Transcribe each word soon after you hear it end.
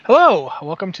Hello,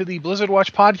 welcome to the Blizzard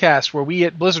Watch podcast, where we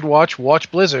at Blizzard watch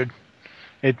Blizzard.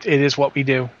 It is what we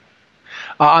do.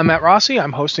 I'm Matt Rossi.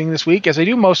 I'm hosting this week, as I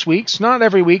do most weeks. Not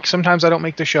every week. Sometimes I don't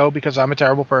make the show because I'm a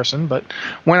terrible person, but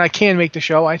when I can make the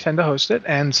show, I tend to host it,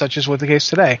 and such is with the case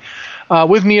today.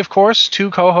 With me, of course, two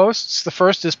co-hosts. The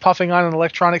first is puffing on an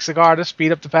electronic cigar to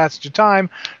speed up the passage of time,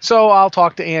 so I'll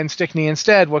talk to Ann Stickney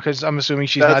instead, because I'm assuming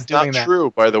she's not doing that. That's not true,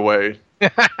 by the way.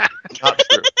 Not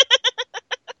true.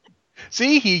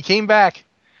 See, he came back.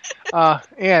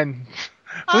 Ann,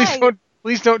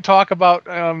 please don't talk about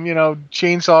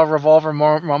chainsaw revolver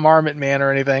marmot man or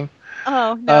anything.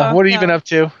 Oh no! What have you been up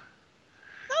to? Not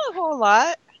a whole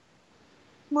lot.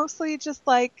 Mostly just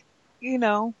the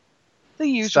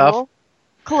usual. Stuff.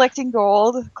 Collecting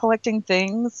gold, collecting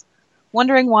things,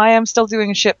 wondering why I'm still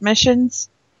doing ship missions.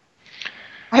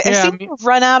 I seem to have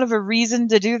run out of a reason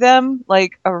to do them,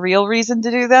 like a real reason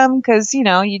to do them, because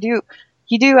you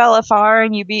do LFR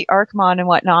and you beat Archmon and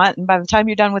whatnot, and by the time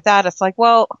you're done with that, it's like,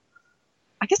 well,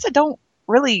 I guess I don't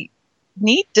really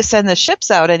need to send the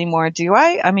ships out anymore, do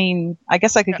I? I mean, I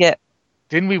guess I could get...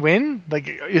 Didn't we win?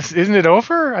 Isn't it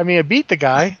over? I mean, I beat the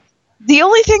guy. The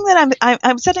only thing that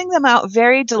I'm sending them out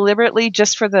very deliberately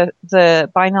just for the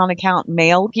buy non-account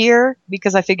mail gear,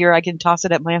 because I figure I can toss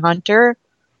it at my hunter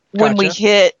when we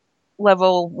hit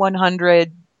level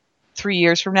 100 3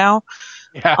 years from now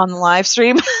on the live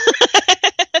stream.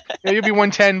 Yeah, you'll be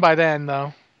 110 by then,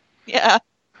 though. Yeah.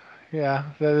 Yeah,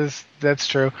 that's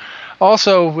true.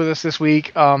 Also with us this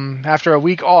week, after a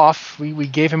week off, we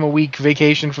gave him a week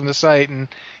vacation from the site, and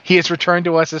he has returned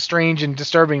to us a strange and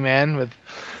disturbing man with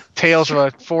tales of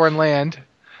a foreign land.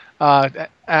 Alex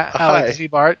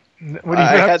Zebart. What do you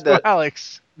have to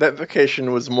Alex? That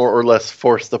vacation was more or less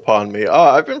forced upon me.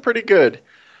 I've been pretty good.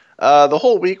 The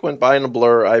whole week went by in a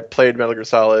blur. I played Metal Gear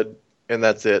Solid, and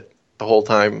that's it. The whole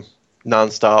time,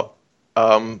 nonstop.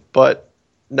 But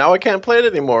now I can't play it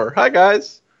anymore. Hi,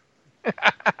 guys.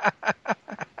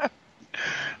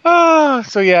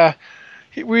 So yeah,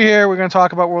 we're here. We're going to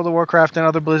talk about World of Warcraft and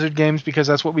other Blizzard games because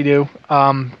that's what we do.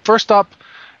 First up,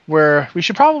 we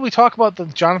should probably talk about the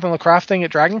Jonathan LaCraft thing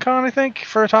at DragonCon, I think,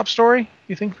 for a top story.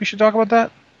 You think we should talk about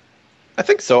that? I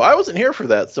think so. I wasn't here for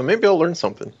that, so maybe I'll learn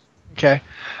something. Okay.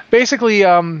 Basically,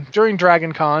 during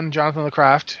DragonCon, Jonathan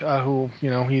LaCraft, who,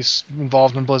 he's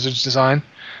involved in Blizzard's design.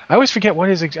 I always forget what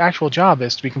his actual job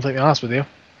is, to be completely honest with you.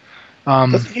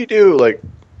 Doesn't he do,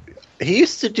 he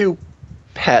used to do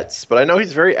pets, but I know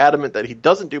he's very adamant that he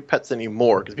doesn't do pets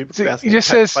anymore, because people keep asking. He just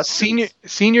says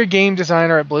senior game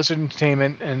designer at Blizzard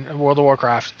Entertainment and World of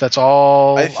Warcraft. That's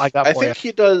all I got for you. I think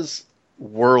he does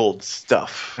world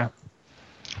stuff. Yeah.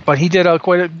 But he did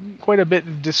quite a bit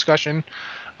of discussion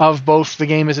of both the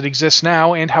game as it exists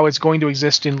now and how it's going to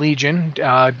exist in Legion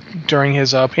during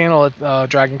his panel at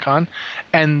DragonCon.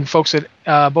 And folks at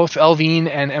both Elvine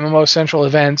and MMO Central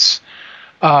events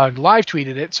live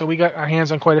tweeted it, so we got our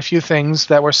hands on quite a few things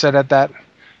that were said at that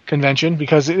convention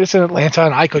because it's in Atlanta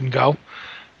and I couldn't go.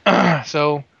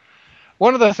 So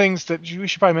one of the things that we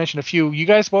should probably mention a few. You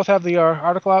guys both have the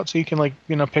article out, so you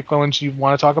can pick ones you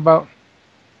want to talk about.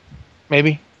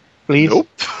 Maybe, please. Nope.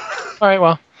 All right,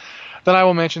 well. Then I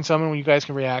will mention some and you guys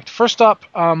can react. First up,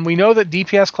 we know that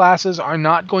DPS classes are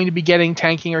not going to be getting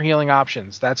tanking or healing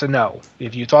options. That's a no.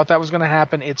 If you thought that was going to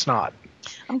happen, it's not.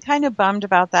 I'm kind of bummed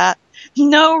about that.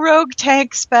 No rogue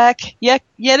tank spec yet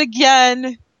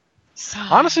again.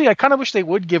 Honestly, I kind of wish they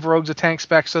would give rogues a tank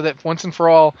spec so that once and for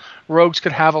all, rogues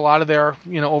could have a lot of their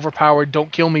overpowered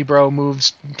 "don't kill me, bro"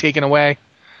 moves taken away.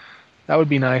 That would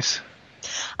be nice.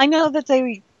 I know that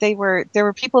there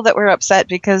were people that were upset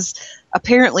because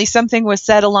apparently something was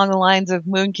said along the lines of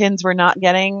Moonkins were not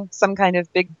getting some kind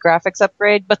of big graphics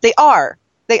upgrade, but they are.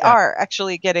 They are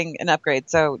actually getting an upgrade.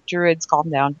 So Druids,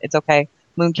 calm down. It's okay.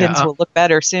 Moonkins will look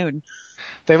better soon.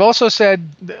 They've also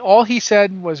said, all he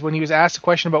said was when he was asked a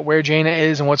question about where Jaina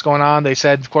is and what's going on, they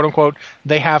said, quote unquote,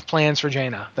 they have plans for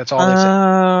Jaina. That's all they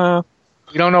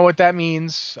said. We don't know what that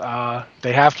means.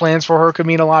 They have plans for her could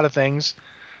mean a lot of things.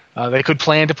 They could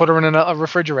plan to put her in a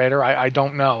refrigerator. I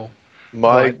don't know.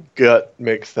 My gut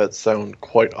makes that sound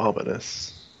quite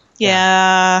ominous.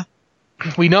 Yeah.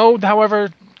 We know, however,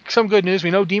 some good news.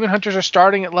 We know Demon Hunters are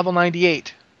starting at level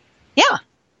 98. Yeah.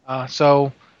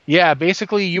 So, yeah,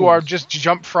 basically you are just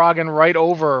jump frogging right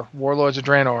over Warlords of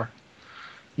Draenor.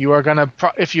 You are going to,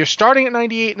 if you're starting at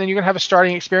 98 and then you're going to have a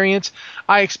starting experience,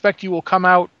 I expect you will come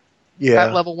out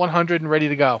at level 100 and ready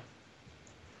to go.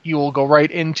 You will go right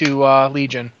into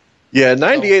Legion. Yeah,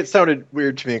 98 sounded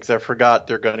weird to me because I forgot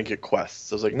they're going to get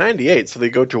quests. I was like, 98, so they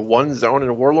go to one zone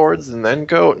in Warlords and then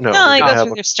go? No, they go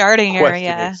through their starting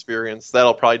area. Experience.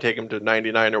 That'll probably take them to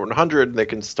 99 or 100, and they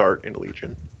can start in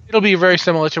Legion. It'll be very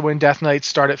similar to when Death Knights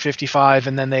start at 55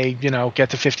 and then they, get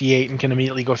to 58 and can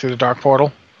immediately go through the Dark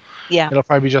Portal. Yeah. It'll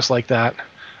probably be just like that.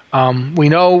 We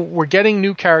know we're getting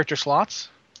new character slots.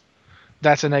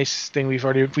 That's a nice thing we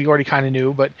already kind of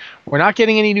knew, but we're not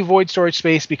getting any new void storage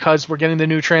space because we're getting the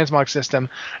new transmog system.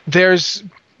 There's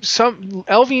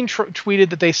Elvine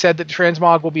tweeted that they said that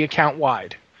transmog will be account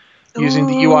wide using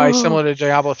the UI similar to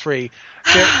Diablo 3.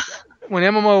 When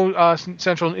MMO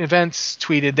Central Events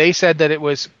tweeted, they said that it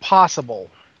was possible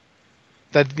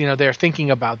that they're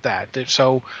thinking about that.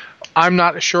 So I'm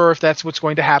not sure if that's what's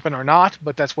going to happen or not,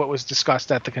 but that's what was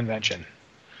discussed at the convention.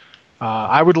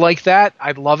 I would like that.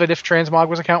 I'd love it if transmog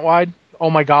was account wide. Oh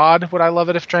my god, would I love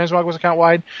it if transmog was account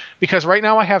wide? Because right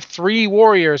now I have 3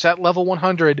 warriors at level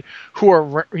 100 who are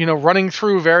running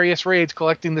through various raids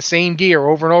collecting the same gear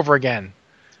over and over again.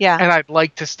 Yeah. And I'd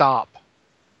like to stop.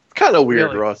 Kind of weird,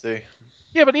 Really. Rossi.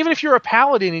 Yeah, but even if you're a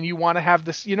paladin and you want to have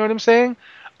this, you know what I'm saying?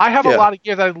 I have a lot of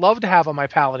gear that I'd love to have on my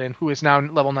paladin who is now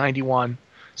level 91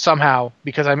 somehow,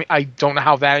 because I don't know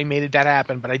how that made that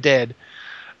happen, but I did.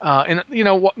 And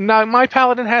now my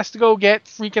paladin has to go get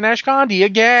freaking Ashkandi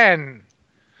again.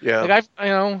 Yeah. Like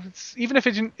even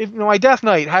if my Death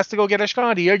Knight has to go get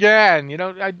Ashkandi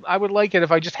again. I would like it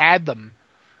if I just had them.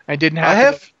 I didn't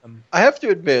have to get them. I have to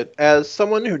admit, as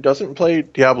someone who doesn't play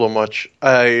Diablo much,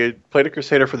 I played a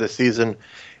Crusader for this season. It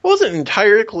wasn't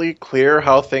entirely clear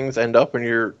how things end up in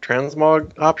your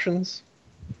transmog options.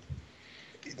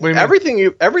 Everything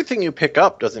you pick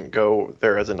up doesn't go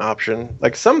there as an option.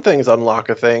 Like, some things unlock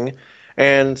a thing,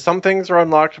 and some things are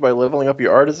unlocked by leveling up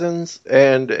your artisans,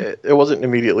 and it wasn't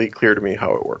immediately clear to me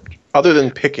how it worked, other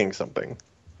than picking something.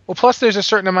 Well, plus there's a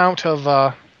certain amount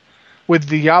of with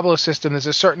the Diablo system, there's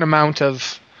a certain amount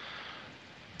of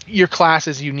your class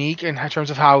is unique in terms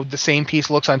of how the same piece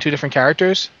looks on 2 different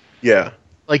characters. Yeah.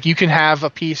 Like, you can have a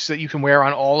piece that you can wear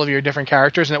on all of your different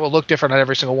characters, and it will look different on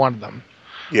every single one of them.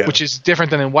 Yeah. Which is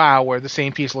different than in WoW, where the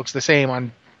same piece looks the same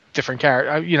on different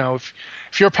characters.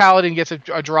 If your paladin gets a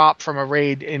drop from a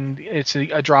raid and it's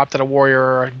a drop that a warrior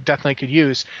or a Death Knight could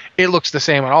use, it looks the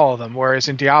same on all of them. Whereas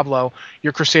in Diablo,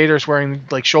 your Crusaders wearing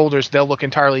like shoulders, they'll look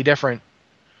entirely different.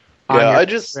 Yeah, I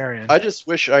just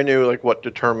wish I knew what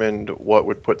determined what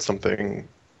would put something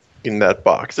in that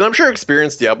box. And I'm sure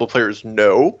experienced Diablo players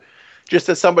know. Just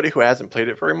as somebody who hasn't played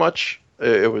it very much,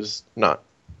 it was not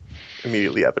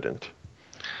immediately evident.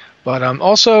 But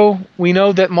also, we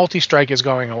know that multi-strike is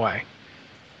going away.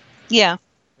 Yeah.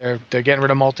 They're getting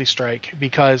rid of multi-strike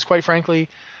because, quite frankly,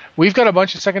 we've got a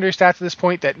bunch of secondary stats at this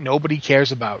point that nobody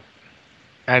cares about.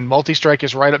 And multi-strike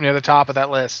is right up near the top of that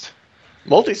list.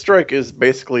 Multi-strike is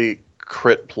basically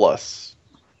crit plus.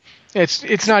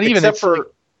 It's not even. Except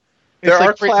there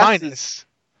are crit classes. Minus.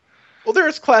 Well,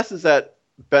 there's classes that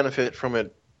benefit from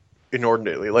it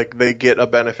inordinately. Like, they get a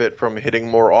benefit from hitting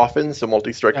more often, so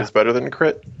multi-strike is better than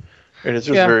crit. And it's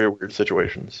just very weird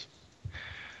situations.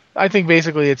 I think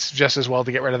basically it's just as well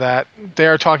to get rid of that. They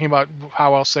are talking about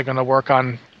how else they're going to work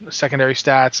on secondary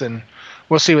stats, and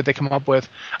we'll see what they come up with.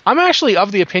 I'm actually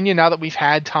of the opinion, now that we've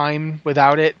had time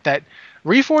without it, that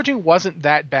reforging wasn't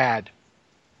that bad.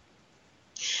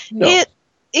 No.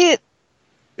 It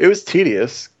was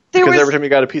tedious, because every time you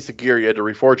got a piece of gear, you had to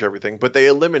reforge everything, but they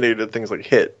eliminated things like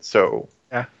hit, so...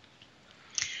 Yeah.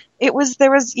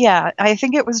 I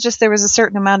think it was just there was a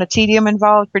certain amount of tedium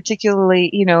involved, particularly,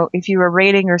 if you were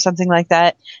raiding or something like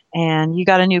that, and you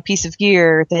got a new piece of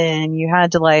gear, then you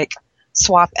had to,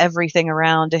 swap everything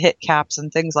around to hit caps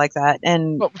and things like that.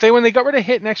 And when they got rid of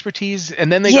hit and expertise,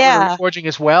 and then they got rid of reforging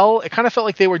as well, it kind of felt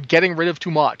like they were getting rid of too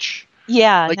much.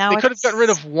 Yeah. They could have gotten rid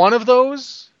of one of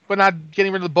those, but not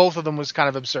getting rid of both of them was kind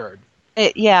of absurd.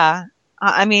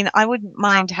 I mean, I wouldn't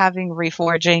mind having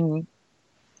reforging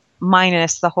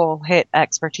minus the whole hit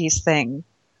expertise thing.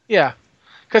 Yeah,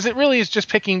 because it really is just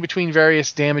picking between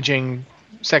various damaging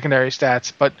secondary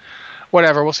stats, but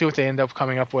whatever, we'll see what they end up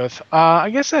coming up with. I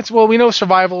guess we know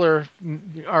survival are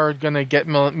going to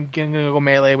go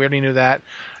melee. We already knew that.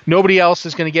 Nobody else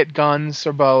is going to get guns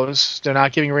or bows. They're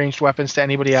not giving ranged weapons to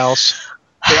anybody else.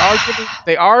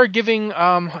 They are giving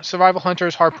survival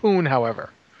hunters harpoon, however,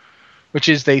 which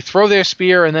is they throw their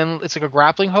spear and then it's like a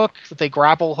grappling hook that they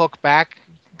grapple hook back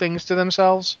things to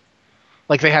themselves,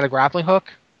 like they had a grappling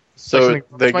hook. So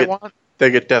they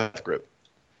get death grip.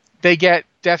 They get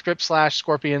death grip /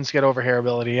 scorpions get over here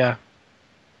ability. Yeah.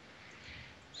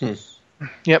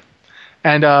 Yep.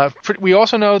 And we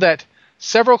also know that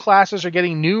several classes are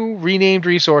getting new renamed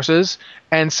resources,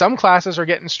 and some classes are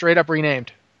getting straight up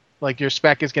renamed. Like your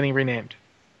spec is getting renamed.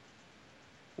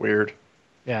 Weird.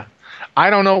 Yeah.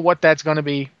 I don't know what that's going to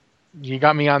be. You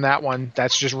got me on that one.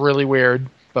 That's just really weird.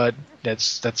 But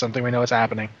that's something we know is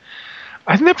happening.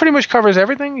 I think that pretty much covers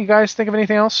everything. You guys think of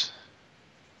anything else?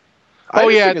 I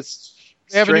think it's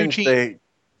they have a new strange team.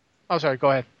 Oh, sorry.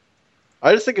 Go ahead.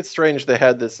 I just think it's strange they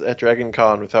had this at Dragon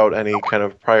Con without any kind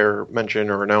of prior mention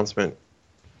or announcement.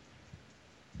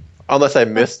 Unless I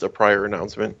missed a prior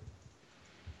announcement.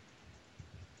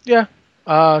 Yeah.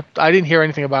 I didn't hear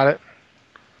anything about it.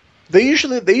 They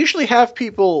usually have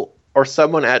people or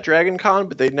someone at Dragon Con,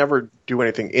 but they never do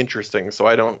anything interesting, so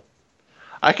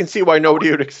I can see why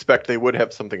nobody would expect they would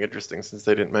have something interesting since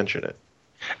they didn't mention it.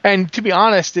 And to be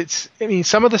honest,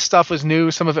 some of the stuff was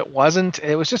new, some of it wasn't.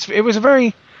 It was a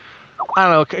very, I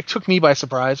don't know, it took me by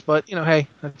surprise, but hey,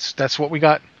 that's what we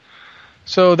got.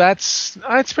 So that's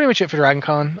pretty much it for Dragon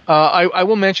Con. I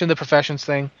will mention the Professions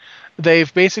thing.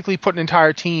 They've basically put an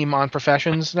entire team on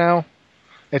Professions now.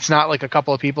 It's not like a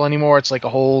couple of people anymore. It's like a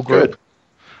whole group. Good.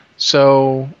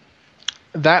 So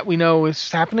that we know is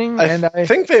happening. I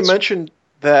think they mentioned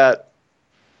that,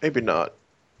 maybe not.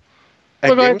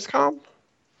 At Gamescom?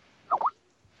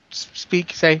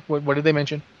 Say, what did they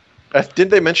mention? Did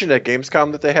they mention at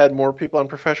Gamescom that they had more people on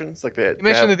Professions? Like they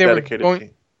mentioned that they were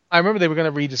going. I remember they were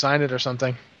going to redesign it or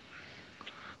something.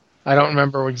 I don't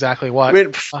remember exactly what. I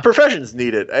mean, Professions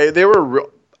need it.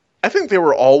 I think they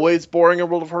were always boring in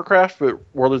World of Warcraft, but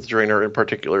Warlords of Draenor in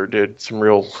particular did some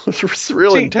real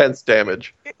intense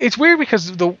damage. It's weird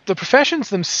because the Professions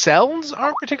themselves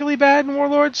aren't particularly bad in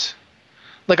Warlords.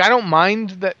 Like, I don't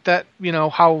mind that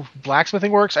how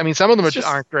blacksmithing works. I mean, some of them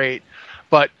aren't great,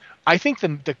 but I think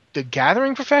the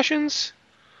gathering Professions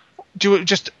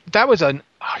that was a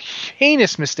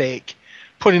heinous mistake,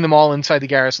 putting them all inside the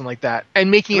garrison like that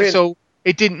and making it so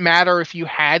it didn't matter if you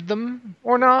had them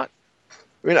or not.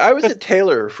 I mean, I was a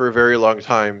tailor for a very long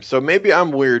time, so maybe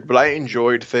I'm weird, but I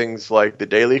enjoyed things like the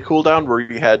daily cooldown where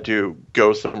you had to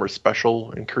go somewhere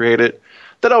special and create it.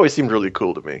 That always seemed really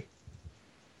cool to me.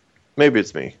 Maybe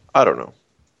it's me. I don't know.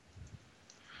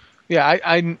 Yeah,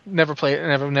 I never played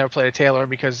a tailor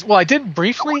because, well, I did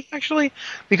briefly actually,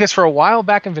 because for a while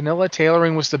back in vanilla,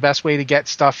 tailoring was the best way to get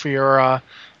stuff for your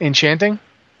enchanting.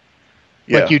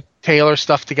 Yeah. Like you tailor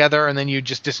stuff together and then you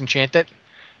just disenchant it.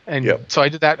 And so I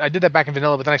did that. I did that back in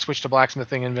vanilla, but then I switched to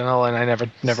blacksmithing in vanilla, and I never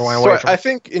went away from it. I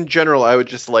think in general, I would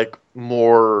just like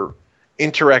more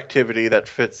interactivity that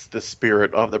fits the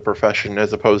spirit of the profession,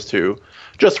 as opposed to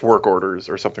just work orders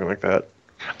or something like that.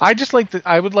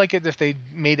 I would like it if they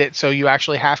made it so you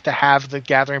actually have to have the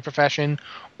gathering profession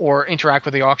or interact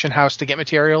with the auction house to get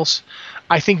materials.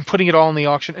 I think putting it all in the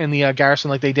auction in the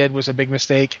garrison like they did was a big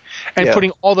mistake, and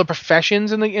putting all the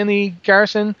professions in the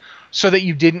garrison so that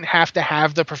you didn't have to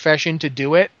have the profession to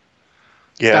do it.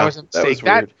 Yeah, that was a mistake.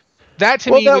 That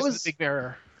to me was the big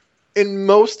error. In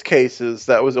most cases,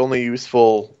 that was only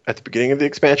useful at the beginning of the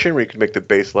expansion where you could make the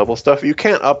base level stuff. You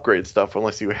can't upgrade stuff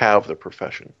unless you have the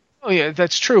profession. Oh yeah,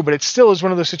 that's true, but it still is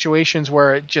one of those situations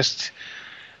where it just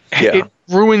it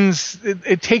ruins.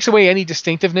 It takes away any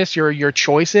distinctiveness your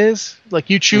choice is. Like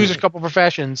you choose a couple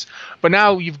professions, but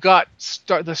now you've got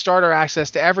the starter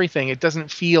access to everything. It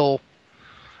doesn't feel.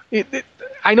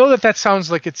 I know that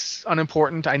sounds like it's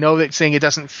unimportant. I know that saying it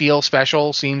doesn't feel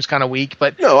special seems kind of weak,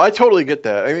 but no, I totally get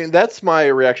that. I mean, that's my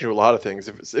reaction to a lot of things.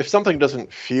 If something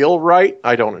doesn't feel right,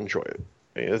 I don't enjoy it.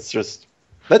 I mean, it's just.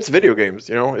 That's video games,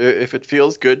 If it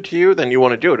feels good to you, then you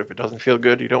want to do it. If it doesn't feel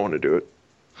good, you don't want to do it.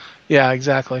 Yeah,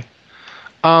 exactly.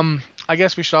 I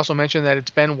guess we should also mention that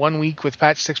it's been 1 week with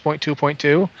patch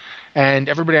 6.2.2, and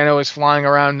everybody I know is flying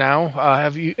around now.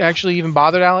 Have you actually even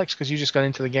bothered, Alex? Because you just got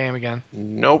into the game again.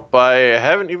 Nope, I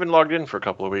haven't even logged in for a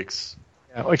couple of weeks.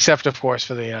 Yeah, except, of course,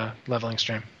 for the leveling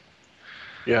stream.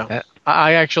 Yeah.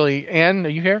 I actually... Anne, are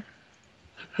you here?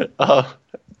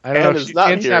 Anne is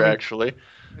not here, actually.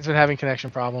 She's been having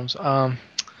connection problems.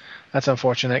 That's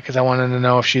unfortunate because I wanted to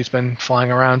know if she's been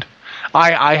flying around.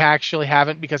 I actually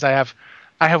haven't because I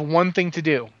have one thing to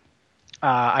do.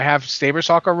 I have Saber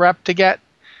Soccer rep to get,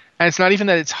 and it's not even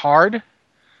that it's hard.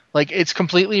 Like it's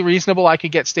completely reasonable. I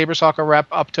could get Saber Soccer rep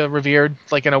up to revered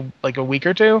in a week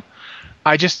or two.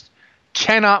 I just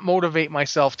cannot motivate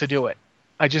myself to do it.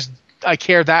 I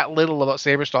care that little about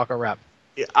Saber Stalker rep.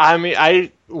 I mean, I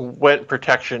went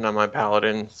protection on my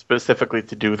paladin specifically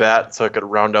to do that, so I could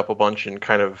round up a bunch and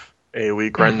kind of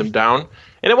AoE grind them down,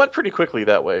 and it went pretty quickly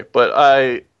that way. But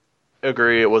I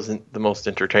agree, it wasn't the most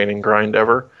entertaining grind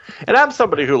ever. And I'm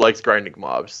somebody who likes grinding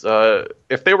mobs.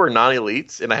 If they were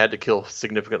non-elites and I had to kill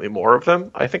significantly more of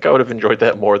them, I think I would have enjoyed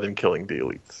that more than killing the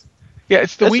elites. Yeah,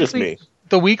 it's just me.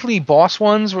 The weekly boss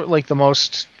ones were like the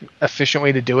most efficient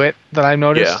way to do it that I've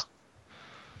noticed.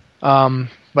 Yeah.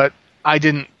 But I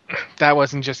didn't. That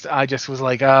wasn't just. I just was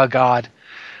like, oh god,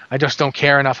 I just don't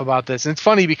care enough about this. And it's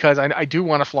funny because I do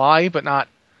want to fly, but not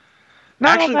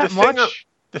Not Actually, all that much.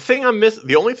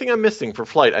 The only thing I'm missing for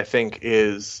Flight, I think,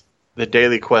 is the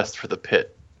daily quest for the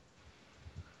pit.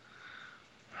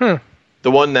 The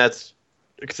one that's.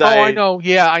 I know.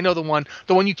 Yeah, I know the one.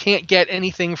 The one you can't get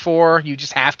anything for. You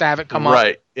just have to have it come up.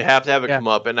 Right. You have to have it come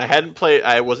up. And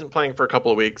I wasn't playing for a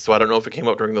couple of weeks, so I don't know if it came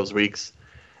up during those weeks.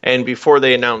 And before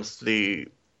they announced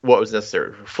what was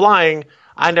necessary for flying,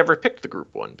 I never picked the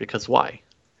group one, because why?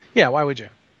 Yeah, why would you?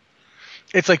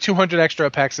 It's like 200 extra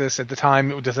Apexis at the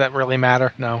time. Does that really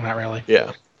matter? No, not really.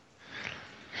 Yeah.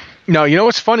 No, you know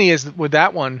what's funny is with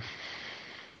that one,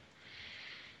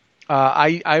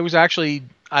 I was actually,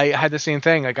 I had the same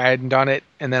thing. Like I hadn't done it,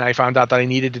 and then I found out that I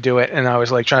needed to do it, and I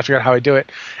was like trying to figure out how I do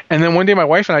it. And then one day my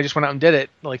wife and I just went out and did it,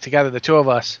 like together, the two of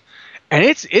us. And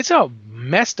it's a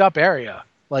messed up area.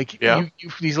 Like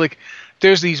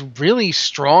there's these really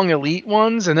strong elite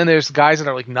ones, and then there's guys that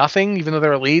are like nothing, even though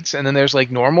they're elites, and then there's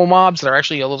like normal mobs that are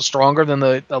actually a little stronger than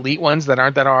the elite ones that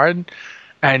aren't that hard.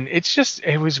 And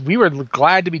we were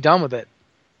glad to be done with it.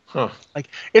 Huh. Like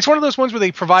it's one of those ones where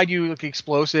they provide you like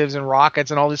explosives and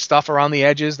rockets and all this stuff around the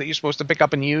edges that you're supposed to pick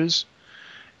up and use.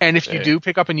 And if you do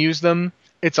pick up and use them,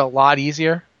 it's a lot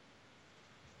easier.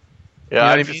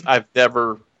 Yeah, you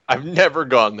know I've never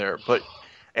gone there,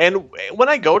 and when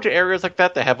I go to areas like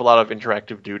that have a lot of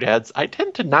interactive doodads, I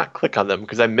tend to not click on them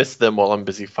because I miss them while I'm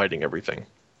busy fighting everything.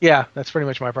 Yeah, that's pretty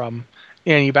much my problem.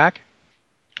 Ann, you back?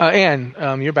 Ann,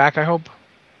 you're back, I hope.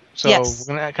 So yes.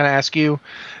 We're going to kind of ask you,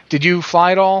 did you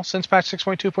fly at all since patch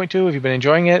 6.2.2? Have you been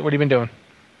enjoying it? What have you been doing?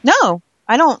 No,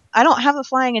 I don't have a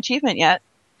flying achievement yet.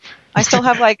 I still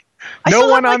have like no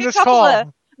one on this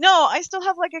call. No, I still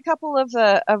have like a couple of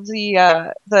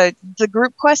the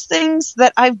group quest things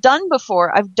that I've done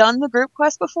before. I've done the group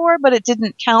quest before, but it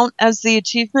didn't count as the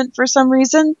achievement for some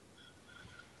reason.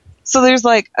 So there's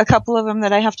like a couple of them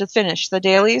that I have to finish, the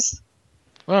dailies.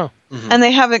 Oh. Mm-hmm. And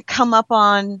they haven't come up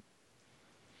on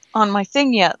my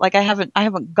thing yet. Like I haven't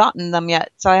gotten them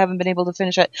yet, so I haven't been able to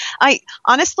finish it. I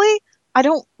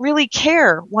don't really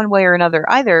care one way or another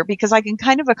either, because I can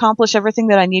kind of accomplish everything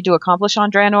that I need to accomplish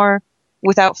on Draenor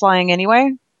without flying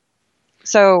anyway.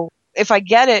 So if I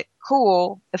get it,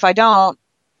 cool. If I don't,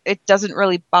 it doesn't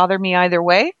really bother me either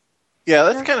way. Yeah,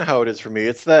 that's kind of how it is for me.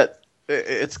 It's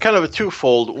kind of a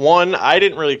twofold. One, I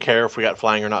didn't really care if we got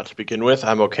flying or not to begin with.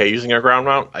 I'm okay using our ground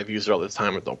mount. I've used it all this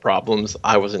time with no problems.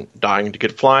 I wasn't dying to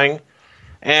get flying.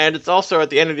 And it's also at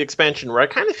the end of the expansion where I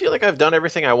kind of feel like I've done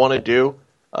everything I want to do.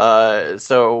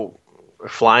 So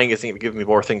flying isn't going to give me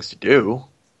more things to do.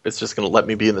 It's just going to let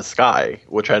me be in the sky,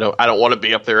 which I don't want to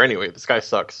be up there anyway. The sky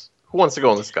sucks. Who wants to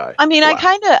go in the sky? I mean, I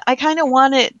kind of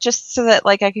want it just so that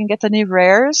like I can get the new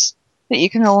rares that you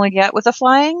can only get with the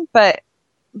flying, but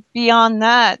beyond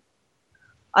that,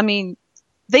 I mean,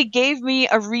 they gave me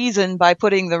a reason by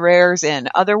putting the rares in.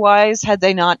 Otherwise, had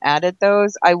they not added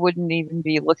those, I wouldn't even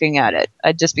be looking at it.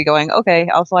 I'd just be going, okay,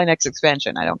 I'll fly next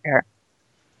expansion. I don't care.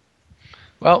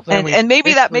 Well, and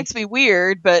maybe that makes me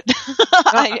weird, but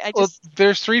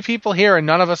there's 3 people here and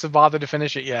none of us have bothered to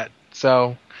finish it yet.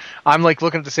 So I'm like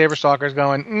looking at the Saber Stalkers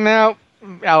going, no.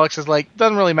 Alex is like,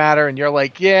 doesn't really matter. And you're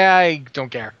like, yeah, I don't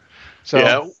care. So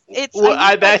yeah.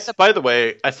 By the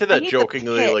way, I said that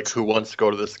jokingly, like, who wants to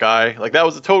go to the sky? Like, that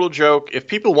was a total joke. If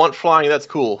people want flying, that's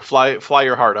cool. Fly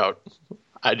your heart out.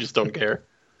 I just don't care.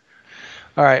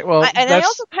 All right. Well, I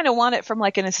also kind of want it from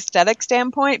like an aesthetic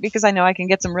standpoint, because I know I can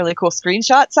get some really cool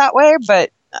screenshots that way.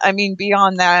 But I mean,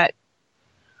 beyond that,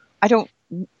 I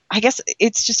guess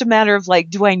it's just a matter of like,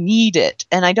 do I need it?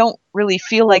 And I don't really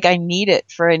feel like I need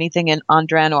it for anything on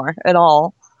Draenor at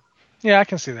all. Yeah, I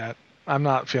can see that. I'm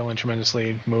not feeling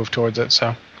tremendously moved towards it.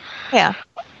 So yeah.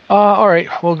 All right.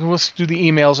 Well, we'll do the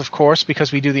emails, of course,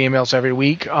 because we do the emails every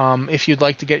week. If you'd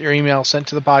like to get your email sent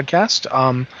to the podcast,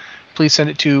 please send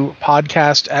it to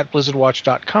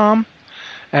podcast@blizzardwatch.com,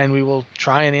 and we will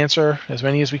try and answer as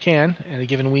many as we can in a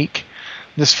given week.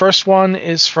 This first one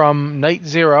is from Night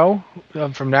Zero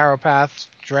from Narrow Path,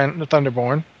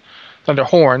 Thunderhorn.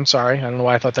 Sorry, I don't know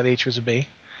why I thought that H was a B.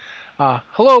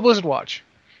 Hello, Blizzard Watch.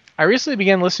 I recently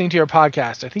began listening to your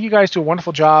podcast. I think you guys do a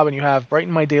wonderful job, and you have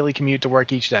brightened my daily commute to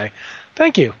work each day.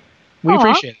 Thank you. We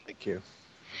appreciate it. Thank you.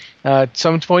 At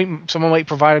some point, someone might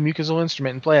provide a musical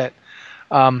instrument and play it.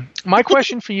 My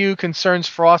question for you concerns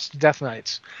Frost Death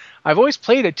Knights. I've always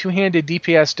played a two-handed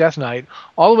DPS Death Knight,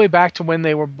 all the way back to when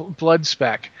they were Blood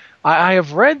Spec. I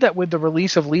have read that with the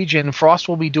release of Legion, Frost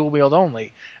will be dual-wield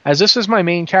only. As this is my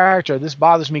main character, this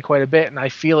bothers me quite a bit, and I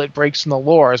feel it breaks in the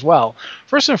lore as well.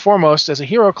 First and foremost, as a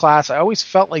hero class, I always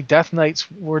felt like Death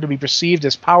Knights were to be perceived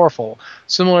as powerful,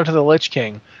 similar to the Lich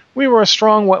King. We wielded a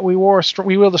strong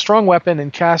weapon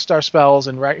and cast our spells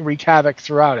and wreak havoc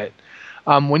throughout it.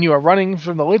 When you are running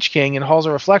from the Lich King in Halls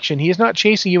of Reflection, he is not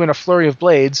chasing you in a flurry of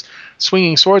blades,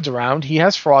 swinging swords around. He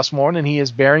has Frostmourne, and he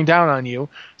is bearing down on you,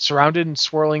 surrounded in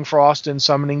swirling frost and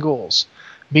summoning ghouls.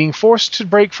 Being forced to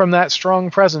break from that strong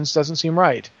presence doesn't seem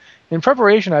right. In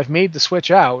preparation, I've made the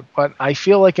switch out, but I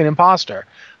feel like an imposter.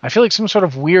 I feel like some sort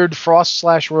of weird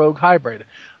Frost/Rogue hybrid.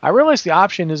 I realize the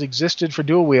option has existed for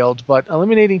dual wield, but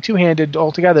eliminating two-handed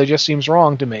altogether just seems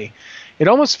wrong to me. It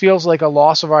almost feels like a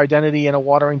loss of our identity and a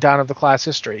watering down of the class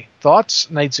history. Thoughts?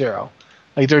 Night Zero.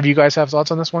 Either of you guys have thoughts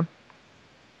on this one?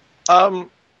 Go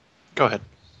ahead.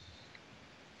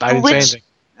 I didn't say anything.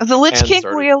 The Lich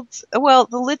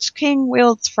King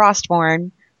wields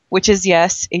Frostmourne, which is,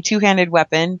 yes, a two-handed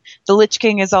weapon. The Lich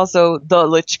King is also the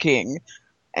Lich King,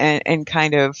 and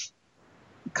kind of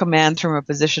commands from a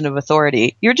position of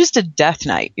authority. You're just a Death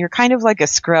Knight. You're kind of like a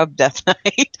scrub Death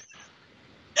Knight.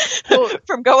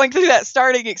 From going through that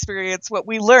starting experience, what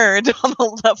we learned on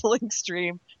the leveling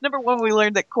stream, number one, we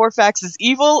learned that Corfax is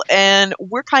evil, and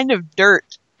we're kind of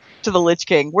dirt to the Lich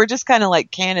King. We're just kind of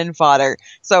like cannon fodder.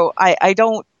 So I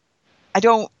don't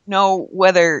know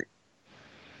whether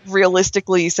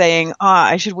realistically saying,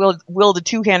 I should wield a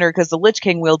two-hander because the Lich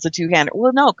King wields a two-hander.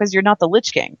 Well, no, because you're not the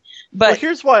Lich King. But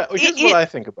here's what I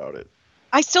think about it.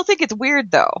 I still think it's weird,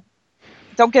 though.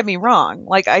 Don't get me wrong.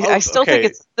 Like I still think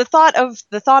it's the thought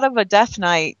of a Death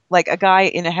Knight, like a guy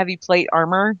in a heavy plate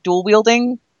armor, dual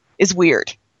wielding, is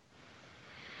weird.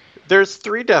 There's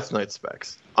 3 Death Knight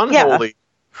specs: Unholy,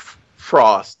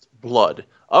 Frost, Blood.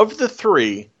 Of the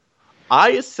 3, I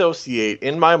associate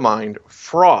in my mind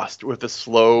Frost with a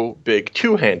slow, big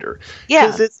two-hander. Yeah,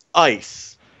 because it's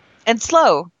ice and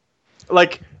slow.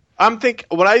 Like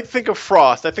when I think of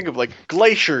Frost, I think of like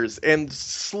glaciers and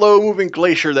slow-moving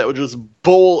glacier that would just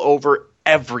bowl over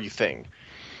everything.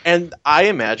 And I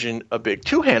imagine a big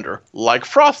two-hander like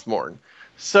Frostmourne.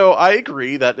 So I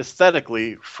agree that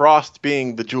aesthetically, Frost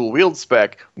being the dual wield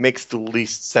spec makes the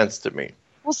least sense to me.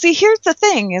 Well, see, here's the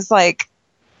thing: is like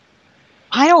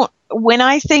when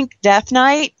I think Death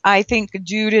Knight, I think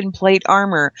dude in plate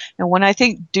armor, and when I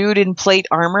think dude in plate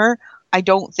armor, I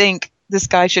don't think this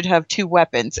guy should have 2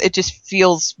 weapons. It just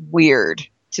feels weird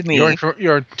to me.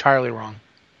 You're entirely wrong.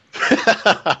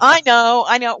 I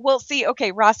know. Well, see,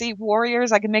 okay, Rossi,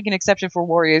 warriors, I can make an exception for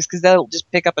warriors because they'll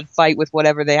just pick up and fight with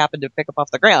whatever they happen to pick up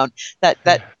off the ground. That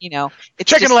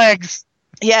it's chicken legs.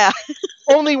 Yeah.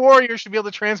 Only warriors should be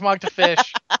able to transmog to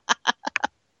fish.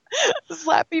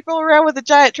 Slap people around with a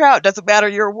giant trout. Doesn't matter,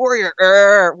 you're a warrior,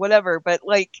 whatever. But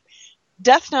like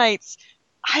Death Knights,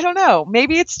 I don't know.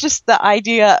 Maybe it's just the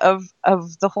idea of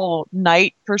the whole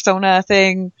knight persona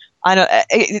thing.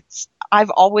 I've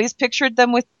always pictured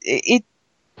them with it.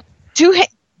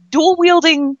 Dual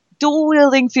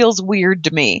wielding feels weird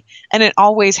to me, and it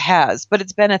always has. But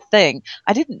it's been a thing.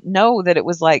 I didn't know that it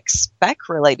was like spec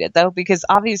related though, because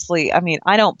obviously, I mean,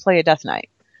 I don't play a Death Knight.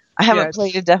 I haven't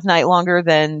played a Death Knight longer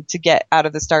than to get out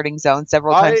of the starting zone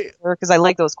several times because I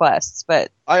like those quests.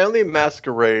 But I only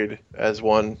masquerade as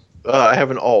one. I have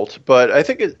an alt, but I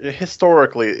think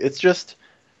historically, it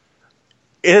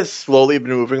has slowly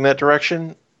been moving in that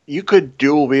direction. You could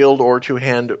dual wield or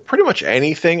two-hand pretty much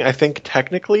anything, I think,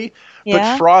 technically.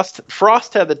 Yeah. But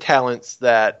Frost had the talents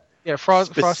that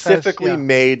specifically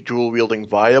made dual wielding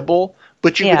viable,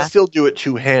 but you could still do it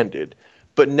two-handed.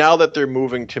 But now that they're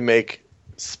moving to make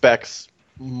specs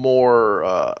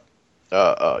more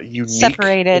unique,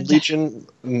 separated, in Legion,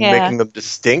 making them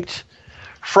distinct,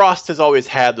 Frost has always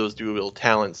had those dual wield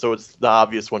talents, so it's the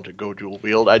obvious one to go dual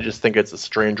wield. I just think it's a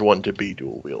strange one to be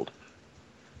dual wield.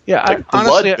 Yeah,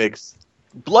 Blood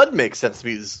makes sense to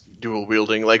me as dual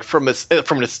wielding, like from an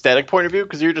aesthetic point of view,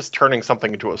 because you're just turning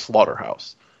something into a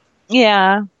slaughterhouse.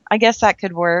 Yeah, I guess that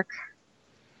could work.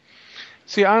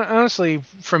 See, honestly,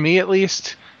 for me at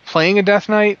least, playing a Death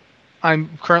Knight,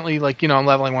 I'm currently I'm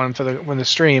leveling one for the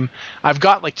stream. I've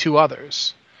got 2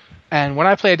 others, and when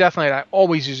I play a Death Knight, I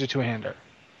always use a two-hander.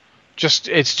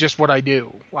 It's just what I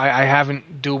do. I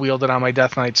haven't dual wielded on my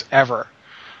Death Knights ever.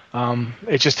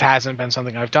 It just hasn't been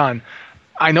something I've done.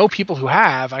 I know people who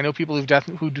have. I know people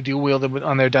who dual wielded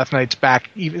on their Death Knights back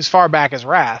as far back as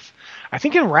Wrath. I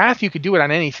think in Wrath you could do it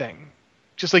on anything.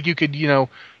 Just like you could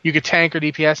tank or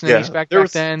DPS in any spec back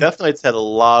then. Death Knights had a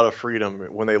lot of freedom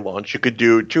when they launched. You could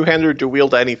do two-hander, dual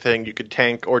wield anything. You could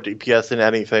tank or DPS in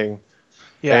anything.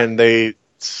 Yeah. And they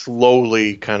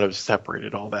slowly kind of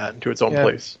separated all that into its own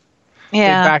place.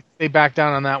 Yeah. They backed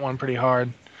down on that one pretty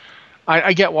hard.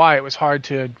 I get why it was hard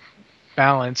to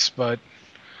balance, but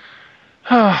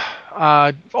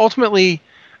ultimately,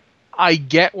 I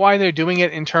get why they're doing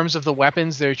it in terms of the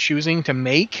weapons they're choosing to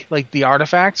make, like the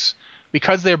artifacts,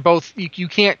 because they're both. You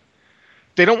can't.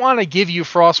 They don't want to give you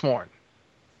Frostmourne.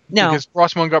 No. Because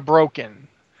Frostmourne got broken.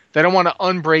 They don't want to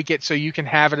unbreak it so you can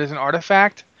have it as an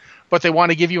artifact, but they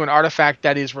want to give you an artifact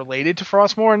that is related to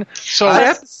Frostmourne. So I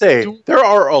have to say, there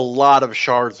are a lot of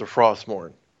shards of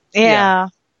Frostmourne. Yeah.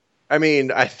 I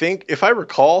mean, I think, if I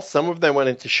recall, some of them went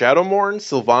into Shadowmourn.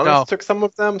 Sylvanas took some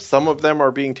of them. Some of them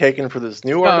are being taken for this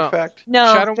new artifact.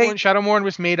 No, Shadowmourn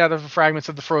was made out of fragments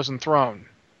of the Frozen Throne.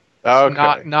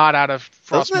 Okay. Not out of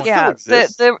Frostmourne. Yeah,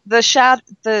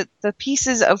 the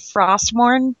pieces of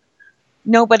Frostmourne,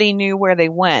 nobody knew where they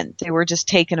went. They were just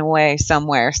taken away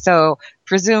somewhere. So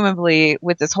presumably,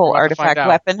 with this whole artifact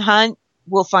weapon hunt,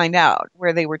 we'll find out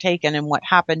where they were taken and what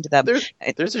happened to them.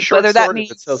 There's a short story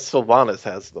that says Sylvanas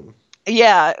has them.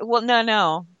 Yeah, well,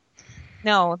 no,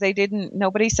 they didn't.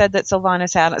 Nobody said that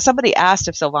Sylvanas had them. Somebody asked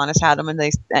if Sylvanas had them,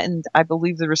 and I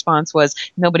believe the response was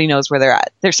nobody knows where they're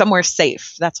at. They're somewhere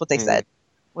safe. That's what they said.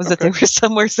 That they were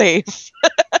somewhere safe.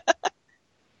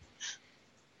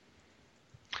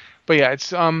 But yeah,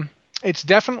 it's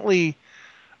definitely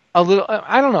a little.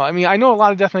 I don't know. I mean, I know a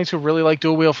lot of Death Knights who really like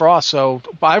Dual Wield Frost.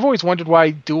 But I've always wondered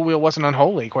why Dual Wield wasn't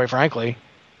unholy. Quite frankly,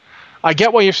 I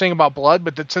get what you're saying about Blood,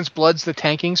 but since Blood's the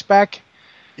tanking spec,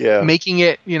 making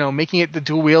it the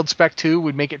Dual Wield spec too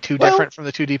would make it too different from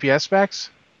the 2 DPS specs.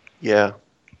 Yeah,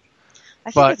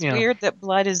 I think it's weird that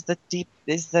Blood is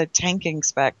the tanking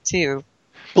spec too.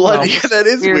 Blood, that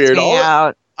is weird.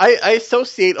 I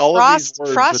associate all of these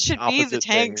words Frost with should be the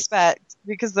tank things. spec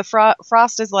because the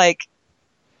Frost is like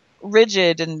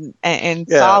rigid and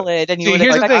solid, and you would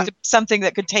expect something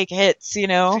that could take hits.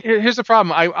 Here's the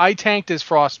problem. I tanked as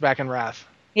Frost back in Wrath.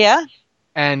 Yeah.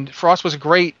 And Frost was a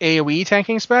great AoE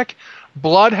tanking spec.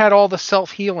 Blood had all the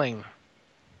self-healing.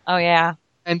 Oh, yeah.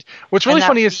 And what's really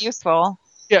funny is useful.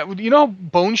 Yeah,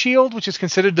 Bone Shield, which is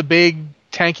considered the big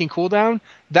tanking cooldown,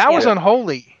 that was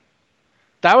unholy.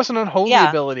 That was an unholy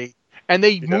ability. And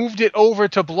they moved it over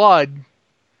to Blood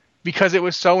because it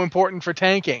was so important for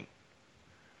tanking.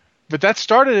 But that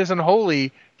started as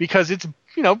unholy because it's,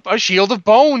 a shield of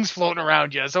bones floating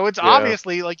around you. So it's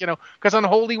obviously because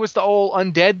unholy was the whole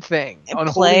undead thing.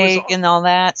 Plague and all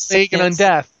that. Plague and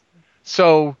undeath.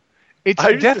 So it's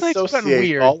definitely gotten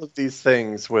weird. All of these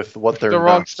things with what they're the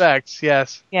wrong specs,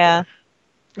 yes. Yeah.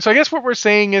 So I guess what we're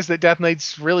saying is that Death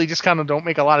Knights really just kind of don't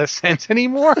make a lot of sense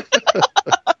anymore.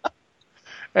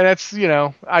 And that's, we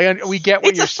get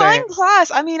what you're saying. It's a fun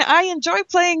class. I mean, I enjoy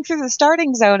playing through the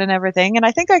starting zone and everything, and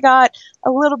I think I got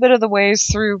a little bit of the ways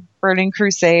through Burning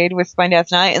Crusade with my Death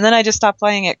Knight, and then I just stopped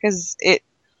playing it because it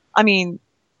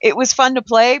was fun to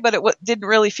play, but it didn't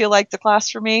really feel like the class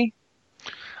for me.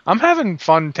 I'm having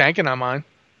fun tanking on mine.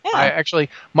 Yeah. I actually,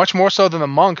 much more so than the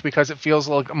Monk, because it feels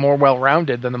like more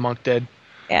well-rounded than the Monk did.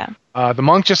 Yeah. The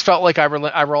Monk just felt like I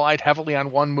relied heavily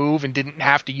on one move and didn't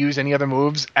have to use any other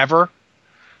moves ever.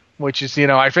 Which is,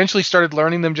 I eventually started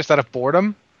learning them just out of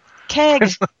boredom.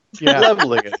 Keg.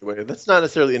 Leveling anyway. That's not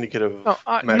necessarily indicative of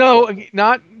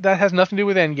that has nothing to do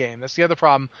with endgame. That's the other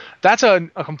problem. That's a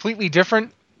completely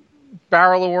different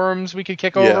barrel of worms we could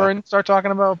kick over and start talking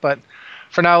about. But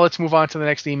for now, let's move on to the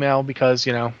next email because,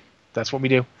 that's what we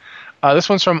do. This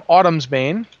one's from Autumn's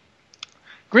Bane.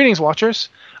 Greetings, Watchers.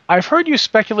 I've heard you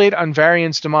speculate on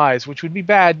Varian's demise, which would be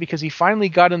bad because he finally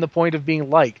got in the point of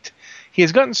being liked. He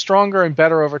has gotten stronger and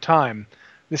better over time.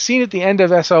 The scene at the end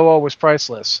of SOO was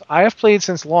priceless. I have played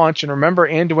since launch and remember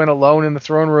Anduin alone in the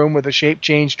throne room with a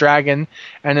shape-changed dragon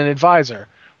and an advisor.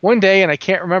 One day, and I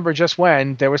can't remember just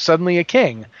when, there was suddenly a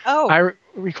king. Oh. I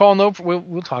recall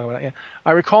we'll talk about it, yeah.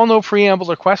 I recall no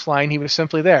preamble or quest line, he was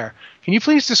simply there. Can you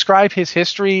please describe his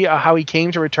history, how he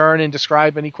came to return, and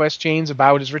describe any quest chains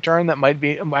about his return that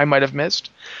I might have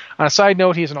missed? On a side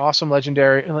note, he is an awesome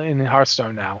legendary in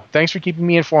Hearthstone now. Thanks for keeping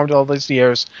me informed all these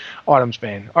years, Autumn's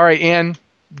Bane. All right, Anne,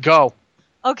 go.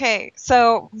 Okay,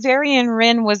 so Varian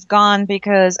Wrynn was gone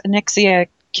because Onyxia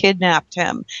kidnapped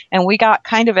him, and we got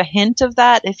kind of a hint of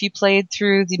that if you played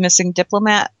through the Missing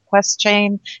Diplomat quest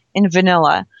chain in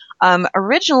vanilla.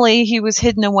 Originally, he was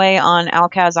hidden away on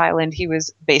Alkaz Island. He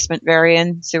was Basement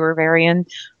Varian, Sewer Varian.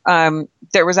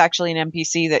 There was actually an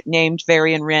NPC that named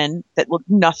Varian Wrynn that looked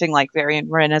nothing like Varian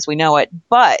Wrynn as we know it.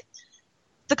 But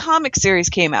the comic series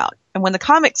came out. And when the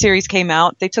comic series came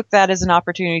out, they took that as an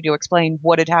opportunity to explain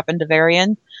what had happened to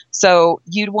Varian. So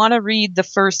you'd want to read the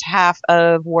first half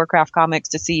of Warcraft comics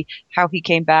to see how he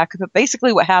came back. But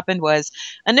basically what happened was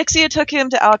Onyxia took him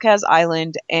to Alkaz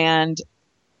Island and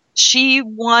she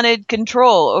wanted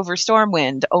control over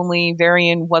Stormwind, only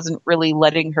Varian wasn't really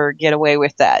letting her get away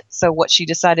with that. So what she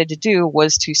decided to do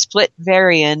was to split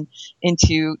Varian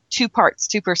into two parts,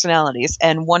 two personalities.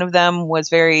 And one of them was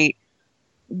very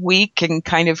weak and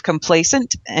kind of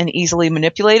complacent and easily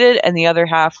manipulated, and the other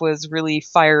half was really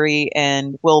fiery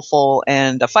and willful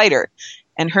and a fighter.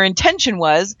 And her intention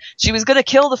was she was going to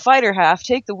kill the fighter half,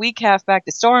 take the weak half back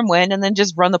to Stormwind, and then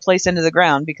just run the place into the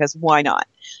ground, because why not?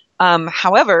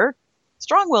 However,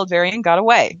 strong-willed Varian got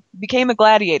away, became a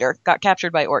gladiator, got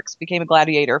captured by orcs, became a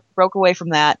gladiator, broke away from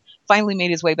that, finally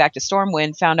made his way back to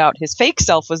Stormwind, found out his fake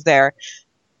self was there.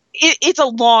 It's a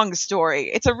long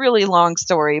story. It's a really long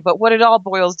story. But what it all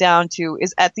boils down to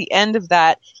is at the end of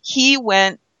that, he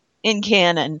went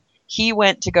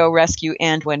to go rescue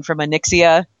Anduin from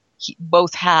Onyxia,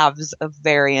 both halves of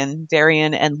Varian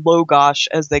and Logosh,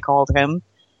 as they called him.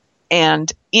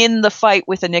 And in the fight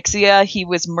with Onyxia, he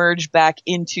was merged back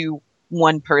into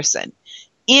one person.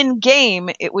 In game,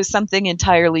 it was something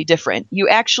entirely different. You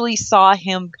actually saw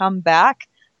him come back.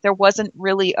 There wasn't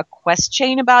really a quest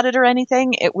chain about it or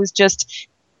anything. It was just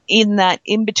in that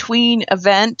in-between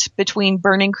event between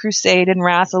Burning Crusade and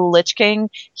Wrath of the Lich King.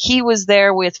 He was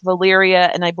there with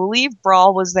Valyria, and I believe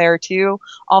Brawl was there too.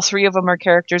 All three of them are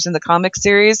characters in the comic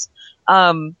series.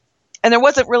 And there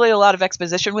wasn't really a lot of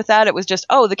exposition with that. It was just,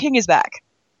 oh, the king is back.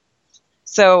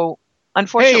 So,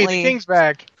 unfortunately... Hey, the king's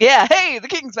back. Yeah, hey, the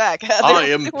king's back. I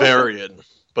am Varian,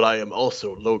 but I am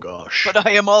also Logosh.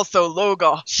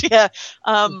 Yeah.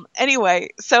 Anyway,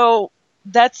 so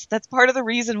that's part of the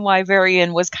reason why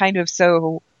Varian was kind of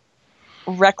so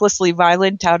recklessly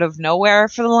violent out of nowhere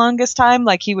for the longest time.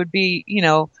 Like, he would be,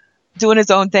 doing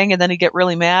his own thing, and then he'd get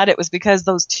really mad. It was because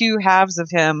those two halves of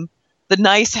him, the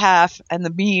nice half and the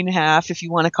mean half, if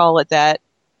you want to call it that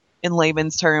in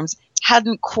layman's terms,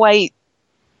 hadn't quite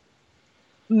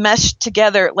meshed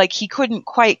together. Like, he couldn't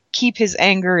quite keep his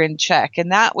anger in check.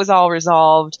 And that was all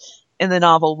resolved in the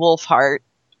novel Wolfheart,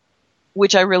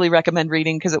 which I really recommend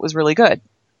reading because it was really good.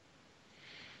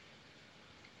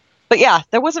 But yeah,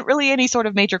 there wasn't really any sort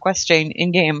of major quest chain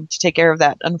in game to take care of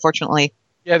that, unfortunately.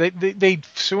 Yeah, they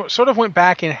sort of went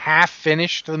back and half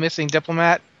finished the missing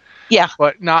diplomat. Yeah.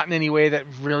 But not in any way that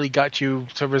really got you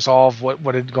to resolve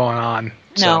what had gone on.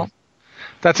 So, no.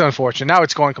 That's unfortunate. Now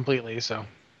it's gone completely, so.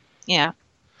 Yeah.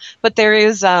 But there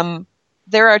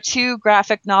are 2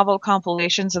 graphic novel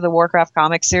compilations of the Warcraft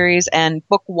comic series, and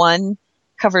book 1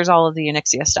 covers all of the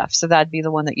Onyxia stuff. So that'd be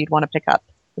the one that you'd want to pick up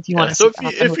if you want to. So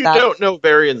if you don't know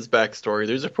Varian's backstory,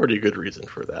 there's a pretty good reason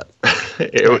for that.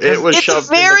 it was it's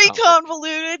very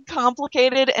convoluted,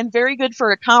 complicated, and very good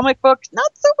for a comic book. Not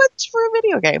so much for a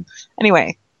video game.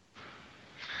 Anyway.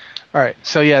 All right.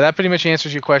 So yeah, that pretty much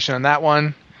answers your question on that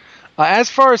one. As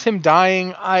far as him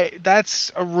dying,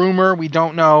 that's a rumor. We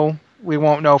don't know. We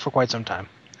won't know for quite some time.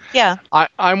 Yeah.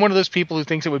 I'm one of those people who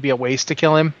thinks it would be a waste to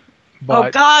kill him. But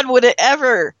oh God, would it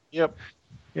ever? Yep.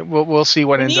 We'll see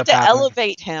what ends up happening. They need to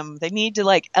elevate him. They need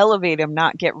to elevate him,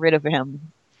 not get rid of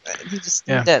him. You just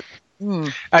need to.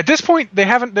 At this point, they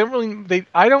haven't.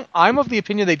 I'm of the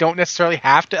opinion they don't necessarily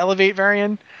have to elevate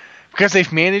Varian because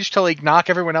they've managed to knock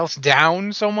everyone else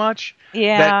down so much.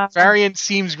 Yeah. That Varian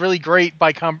seems really great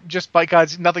just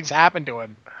because nothing's happened to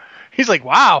him. He's like,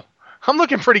 wow, I'm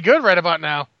looking pretty good right about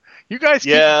now. You guys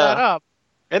keep that up.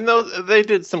 And they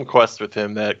did some quests with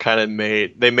him that kind of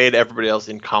made everybody else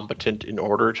incompetent in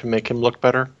order to make him look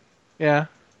better. Yeah.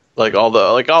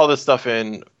 All this stuff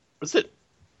in, was it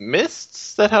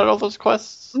Mists that had all those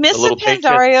quests? Mists of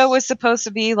Pandaria was supposed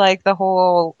to be the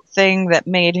whole thing that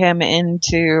made him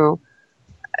into.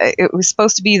 It was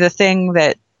supposed to be the thing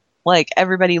that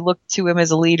everybody looked to him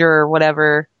as a leader or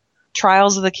whatever.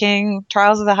 Trials of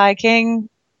the High King.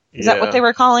 Is that what they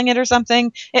were calling it or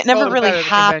something? It never really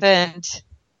happened.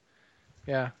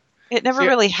 Yeah. It never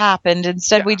really happened.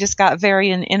 Instead, we just got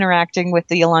Varian interacting with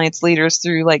the Alliance leaders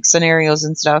through scenarios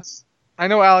and stuff. I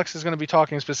know Alex is going to be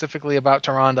talking specifically about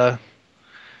Tyrande.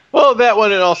 Well, that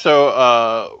one, and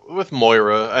also with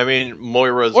Moira. I mean,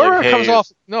 Moira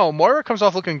comes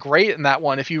off looking great in that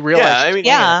one. If you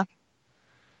realize,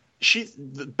 she's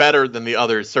better than the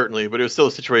others certainly, but it was still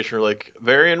a situation where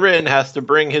Varian Wrynn has to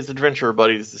bring his adventurer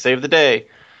buddies to save the day.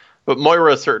 But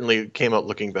Moira certainly came out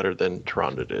looking better than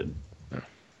Tyrande did.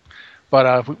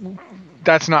 But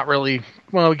that's not really...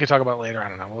 Well, we can talk about it later. I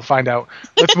don't know. We'll find out.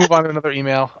 Let's move on to another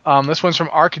email. This one's from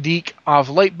Arcdeek of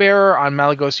Lightbearer on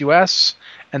Malagos US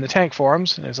and the Tank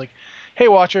Forums. And it's hey,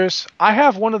 Watchers. I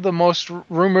have one of the most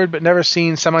rumored but never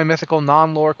seen semi-mythical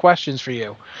non-lore questions for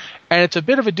you. And it's a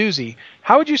bit of a doozy.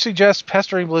 How would you suggest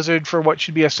pestering Blizzard for what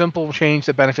should be a simple change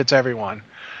that benefits everyone?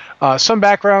 Some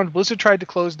background. Blizzard tried to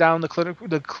close down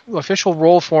the official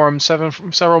roll forum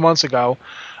several months ago.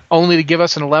 only to give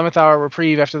us an 11th hour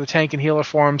reprieve after the tank and healer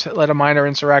forums led a minor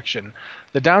insurrection.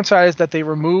 The downside is that they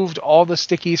removed all the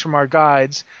stickies from our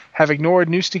guides, have ignored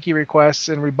new sticky requests,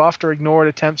 and rebuffed or ignored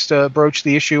attempts to broach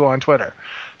the issue on Twitter.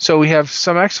 So we have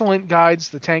some excellent guides,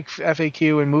 the tank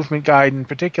FAQ and movement guide in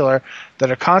particular, that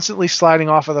are constantly sliding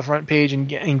off of the front page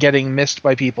and getting missed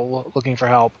by people looking for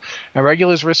help, and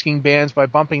regulars risking bans by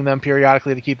bumping them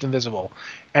periodically to keep them visible.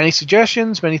 Any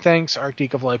suggestions? Many thanks,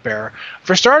 Arctic of Lightbearer.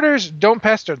 For starters, don't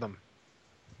pester them.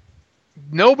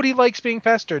 Nobody likes being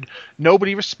pestered.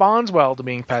 Nobody responds well to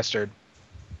being pestered.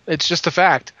 It's just a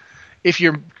fact. If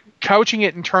you're couching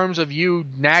it in terms of you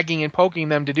nagging and poking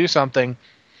them to do something,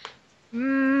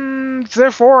 it's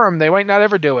their forum. They might not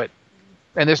ever do it.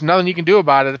 And there's nothing you can do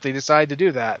about it if they decide to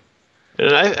do that.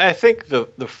 And I think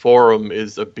the forum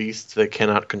is a beast they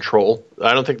cannot control.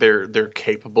 I don't think they're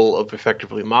capable of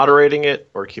effectively moderating it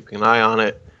or keeping an eye on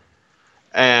it.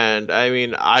 And I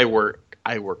mean, I work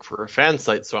for a fan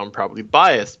site, so I'm probably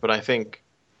biased, but I think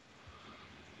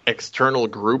external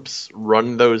groups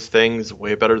run those things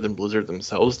way better than Blizzard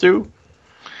themselves do.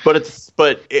 But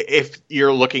if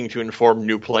you're looking to inform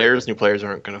new players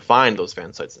aren't going to find those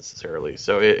fan sites necessarily.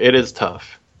 So it is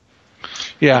tough.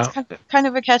 Yeah. It's kind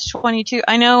of a catch-22.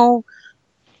 I know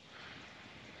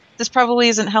this probably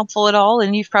isn't helpful at all,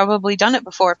 and you've probably done it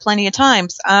before plenty of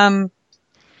times.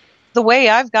 The way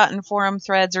I've gotten forum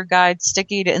threads or guides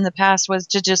stickied in the past was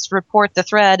to just report the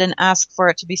thread and ask for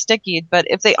it to be stickied. But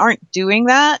if they aren't doing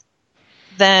that,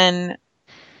 then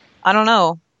I don't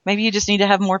know. Maybe you just need to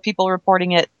have more people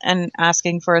reporting it and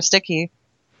asking for a sticky.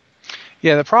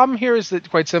 Yeah, the problem here is that,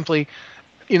 quite simply,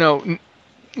 we don't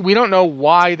know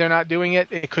why they're not doing it.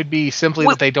 It could be simply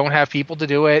that they don't have people to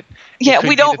do it. Yeah,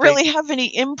 we don't really have any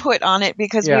input on it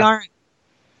because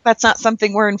that's not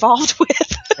something we're involved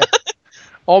with. Yeah.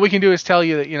 All we can do is tell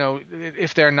you that,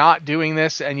 if they're not doing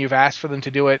this and you've asked for them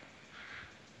to do it,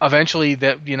 eventually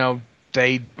that,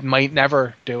 they might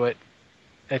never do it.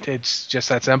 It's just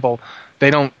that simple.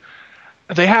 They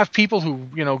have people who,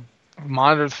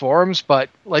 monitor the forums, but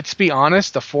let's be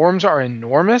honest, the forums are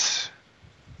enormous.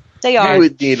 They are. You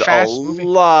would need a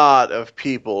lot of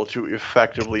people to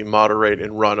effectively moderate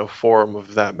and run a forum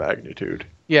of that magnitude.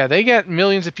 Yeah, they get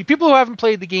millions of people who haven't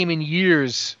played the game in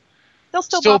years. They'll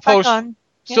still post back on.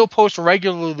 Still post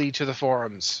regularly to the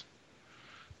forums.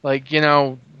 Like, there's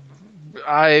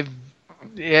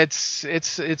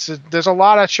a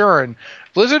lot of churn.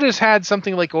 Blizzard has had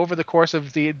something like, over the course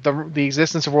of the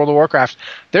existence of World of Warcraft,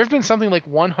 there have been something like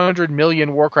 100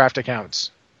 million Warcraft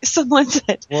accounts. Someone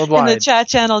said worldwide in the chat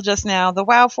channel just now, the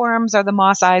WoW forums are the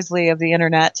Moss Eisley of the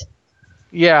internet.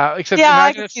 Yeah, except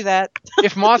I can see that.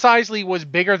 If Moss Eisley was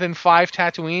bigger than 5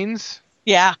 Tatooines,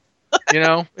 yeah.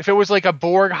 If it was like a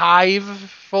Borg hive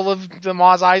full of the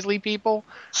Moss Eisley people,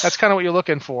 that's kind of what you're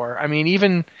looking for. I mean,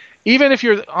 even if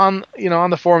you're on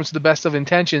the forums to the best of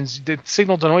intentions, the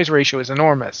signal to noise ratio is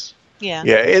enormous. Yeah.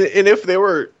 Yeah, and if they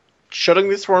were shutting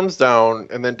these forums down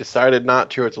and then decided not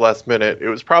to at the last minute, it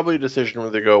was probably a decision where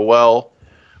they go, well,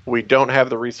 we don't have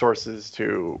the resources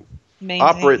to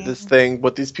operate this thing,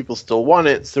 but these people still want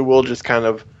it, so we'll just kind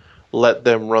of let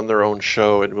them run their own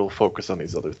show and we'll focus on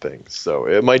these other things. So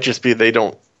it might just be they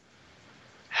don't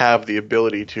have the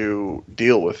ability to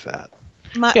deal with that.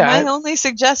 My only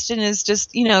suggestion is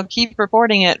just, keep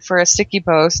reporting it for a sticky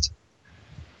post.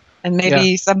 And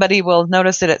maybe somebody will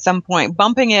notice it at some point.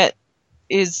 Bumping it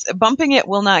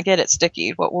will not get it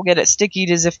stickied. What will get it stickied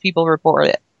is if people report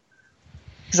it.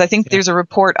 Because I think there's a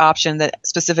report option that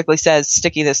specifically says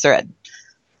sticky this thread.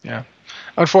 Yeah.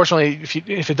 Unfortunately,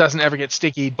 if it doesn't ever get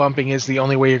sticky, bumping is the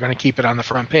only way you're going to keep it on the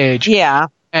front page. Yeah.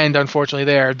 And unfortunately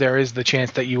there is the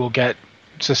chance that you will get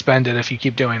suspended if you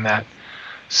keep doing that.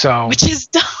 So, which is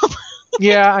dumb.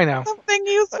 Yeah, I know. Something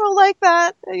useful like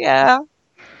that. Yeah.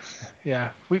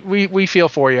 Yeah. We feel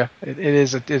for you.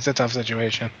 It's a tough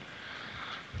situation.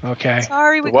 Okay.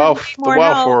 Sorry, the WoW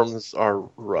forums are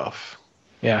rough.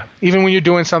 Yeah. Even when you're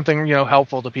doing something,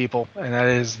 helpful to people, and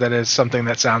that is something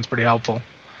that sounds pretty helpful.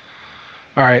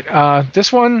 All right.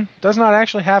 This one does not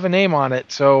actually have a name on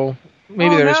it, so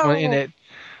maybe there is one in it.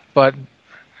 But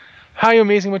hi, you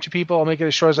amazing bunch of people. I'll make it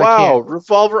as short as I can. Wow,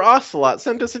 Revolver Ocelot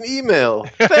sent us an email.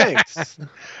 Thanks.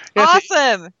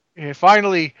 Awesome.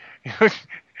 Finally,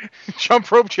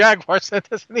 Jump Rope Jaguar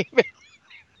sent us an email.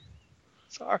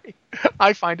 Sorry.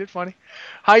 I find it funny.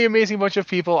 Hi, you amazing bunch of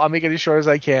people. I'll make it as short as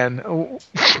I can.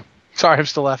 Sorry, I'm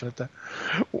still laughing at that.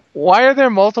 Why are there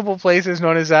multiple places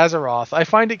known as Azeroth? I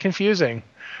find it confusing.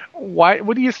 What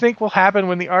do you think will happen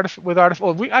when let's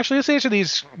answer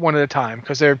these one at a time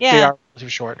because they are relatively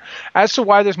short. As to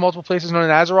why there's multiple places known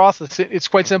as Azeroth, it's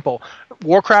quite simple.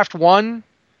 Warcraft 1,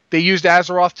 they used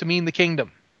Azeroth to mean the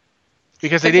kingdom.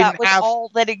 because they didn't that was have all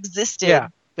that existed. Yeah,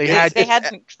 they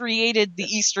hadn't created the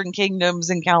Eastern Kingdoms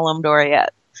in Kalimdor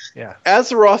yet. Yeah,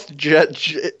 Azeroth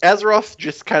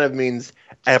just kind of means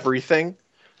everything,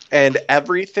 and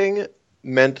everything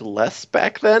meant less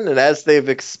back then. And as they've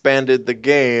expanded the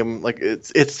game, like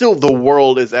it's still the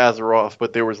world is Azeroth,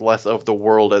 but there was less of the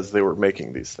world as they were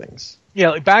making these things.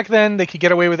 Yeah, like back then they could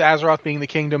get away with Azeroth being the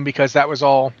kingdom because that was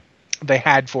all they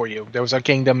had for you. There was a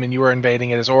kingdom and you were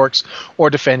invading it as orcs or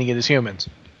defending it as humans.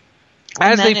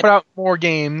 As they put out more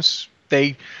games,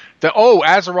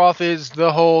 Azeroth is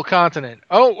the whole continent.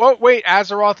 Oh, wait,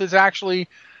 Azeroth is actually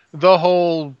the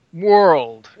whole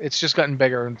world. It's just gotten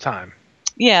bigger in time.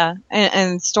 Yeah,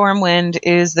 and Stormwind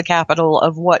is the capital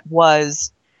of what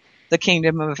was the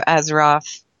kingdom of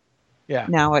Azeroth. Yeah.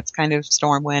 Now it's kind of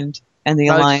Stormwind and the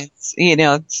Alliance.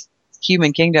 It's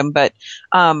Human Kingdom, but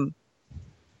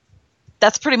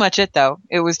that's pretty much it, though.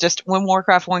 It was just when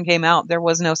Warcraft 1 came out, there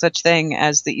was no such thing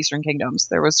as the Eastern Kingdoms.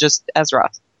 There was just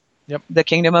Azeroth. Yep. The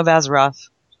Kingdom of Azeroth.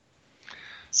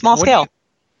 Small scale.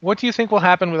 What do you think will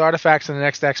happen with artifacts in the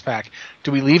next X-Pack?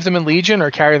 Do we leave them in Legion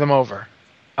or carry them over?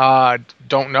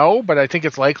 Don't know, but I think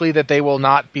it's likely that they will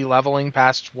not be leveling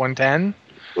past 110.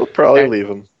 We'll probably leave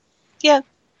them. Yeah.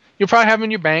 You'll probably have them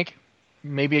in your bank.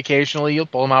 Maybe occasionally you'll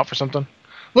pull them out for something.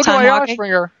 Look at my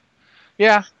Ashbringer.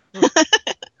 Yeah.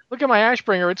 Look at my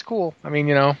Ashbringer. It's cool. I mean,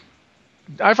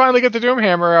 I finally get the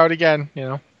Doomhammer out again,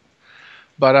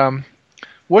 But,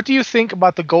 what do you think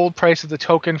about the gold price of the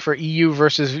token for EU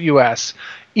versus US?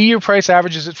 EU price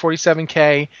averages at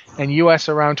 47k and US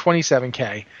around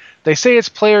 27k. They say it's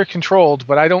player controlled,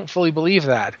 but I don't fully believe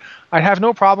that. I'd have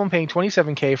no problem paying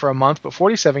 27k for a month, but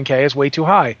 47k is way too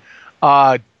high.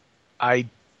 I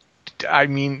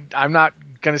mean, I'm not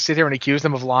going to sit here and accuse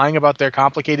them of lying about their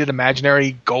complicated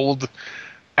imaginary gold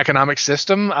economic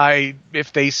system.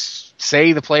 If they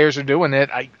say the players are doing it,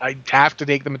 I have to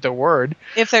take them at their word.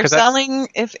 If they're selling,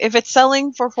 if it's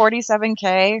selling for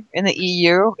 47k in the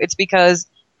EU, it's because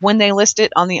when they list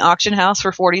it on the auction house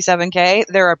for 47k,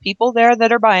 there are people there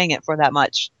that are buying it for that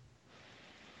much.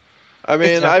 I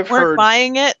mean, if they weren't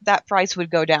buying it, that price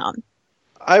would go down.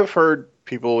 I've heard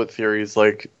people with theories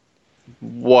like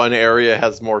one area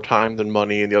has more time than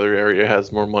money and the other area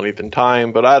has more money than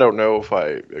time, but I don't know if I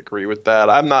agree with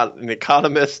that. I'm not an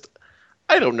economist.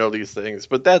 I don't know these things,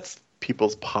 but that's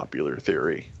people's popular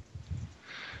theory.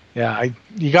 Yeah,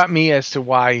 you got me as to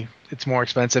why it's more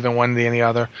expensive in one than the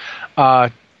other.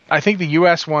 I think the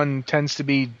US one tends to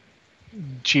be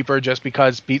cheaper just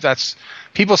because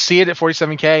people see it at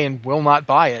 47k and will not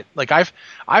buy it. Like I've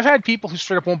had people who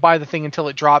straight up won't buy the thing until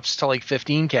it drops to like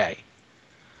 15k.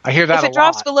 I hear that a lot. If it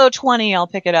drops below 20, I'll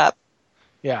pick it up.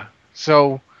 Yeah.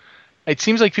 So it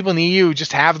seems like people in the EU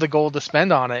just have the gold to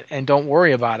spend on it and don't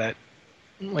worry about it.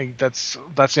 Like that's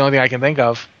the only thing I can think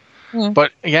of.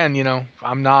 But again,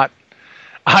 I am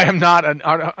not an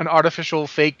artificial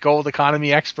fake gold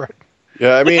economy expert.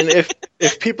 Yeah, I mean,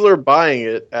 if people are buying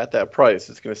it at that price,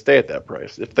 it's going to stay at that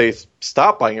price. If they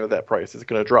stop buying it at that price, it's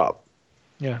going to drop.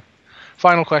 Yeah.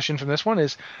 Final question from this one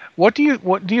is, what do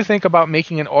you think about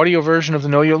making an audio version of the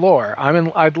Know Your Lore?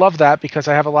 I'd love that because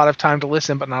I have a lot of time to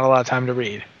listen, but not a lot of time to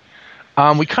read.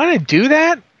 We kind of do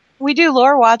that. We do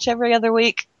Lore Watch every other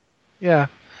week. Yeah.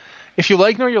 If you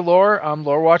like Know Your Lore,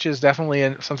 Lore Watch is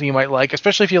definitely something you might like,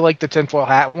 especially if you like the tinfoil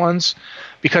hat ones,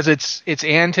 because it's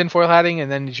Anne tinfoil hatting,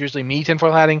 and then it's usually me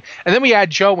tinfoil hatting, and then we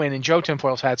add Joe in, and Joe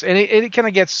tinfoils hats, and it kind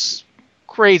of gets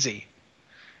crazy.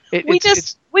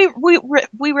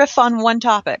 We riff on one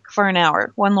topic for an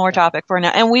hour, one lore topic for an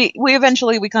hour, and we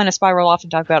eventually kind of spiral off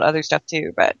and talk about other stuff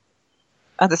too, but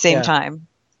at the same time.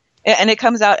 And it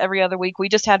comes out every other week. We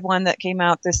just had one that came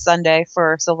out this Sunday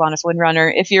for Sylvanas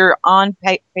Windrunner. If you're on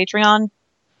Patreon,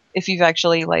 if you've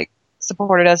actually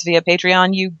supported us via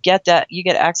Patreon, you get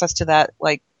access to that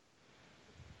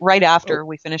right after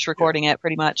we finish recording it,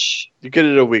 pretty much. You get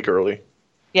it a week early.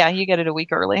 Yeah, you get it a week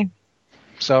early.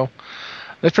 So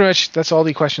that's all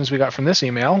the questions we got from this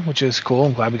email, which is cool.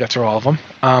 I'm glad we got through all of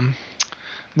them.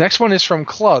 Next one is from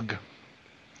Klug.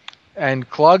 And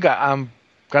Klug, I'm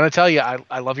going to tell you,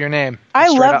 I love your name. I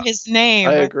love his name.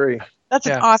 I agree. That's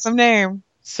an awesome name.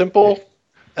 Simple,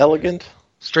 elegant.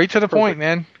 Straight to the point,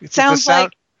 man. It sounds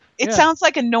like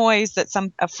a noise that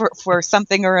for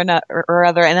something or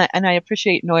other, and I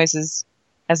appreciate noises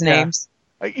as names.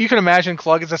 You can imagine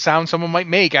Klug is a sound someone might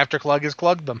make after Klug has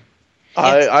clugged them.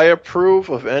 Yes. I approve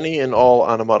of any and all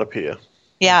onomatopoeia.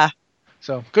 Yeah.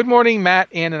 So, good morning, Matt,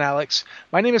 Ann, and Alex.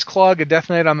 My name is Klug, a Death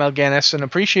Knight on Mal'Ganis, and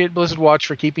appreciate Blizzard Watch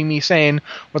for keeping me sane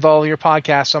with all your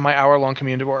podcasts on my hour-long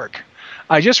commute to work.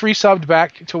 I just resubbed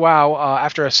back to WoW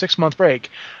after a 6-month break.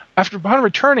 Upon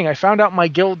returning, I found out my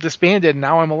guild disbanded and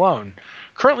now I'm alone.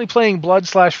 Currently playing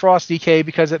Blood/Frost DK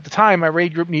because at the time my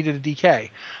raid group needed a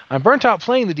DK. I'm burnt out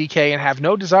playing the DK and have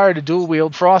no desire to dual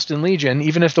wield Frost and Legion,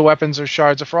 even if the weapons are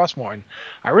shards of Frostmourne.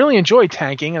 I really enjoy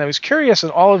tanking, and I was curious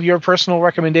at all of your personal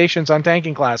recommendations on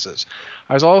tanking classes.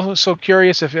 I was also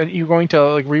curious if you're going to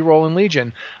reroll in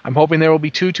Legion. I'm hoping there will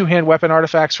be 2 two-hand weapon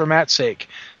artifacts for Matt's sake.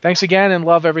 Thanks again, and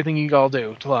love everything you all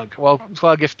do. Plug. Well,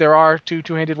 Plug, if there are 2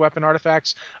 two-handed weapon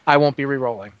artifacts, I won't be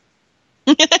rerolling.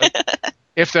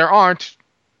 If there aren't,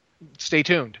 stay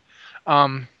tuned.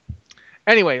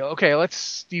 Anyway, okay,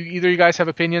 do either of you guys have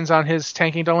opinions on his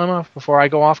tanking dilemma before I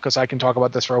go off? Because I can talk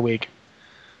about this for a week.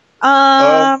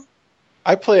 I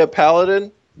play a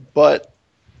paladin, but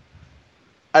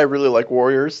I really like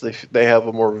warriors. They have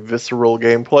a more visceral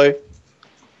gameplay.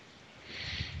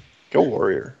 Go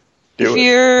warrior. If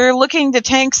you're looking to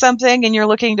tank something and you're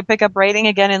looking to pick up raiding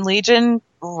again in Legion,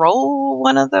 roll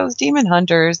one of those demon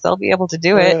hunters. They'll be able to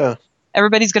do it. Yeah.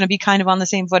 Everybody's going to be kind of on the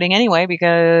same footing anyway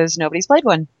because nobody's played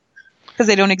one because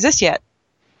they don't exist yet.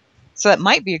 So that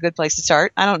might be a good place to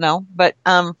start. I don't know. But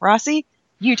Rossi,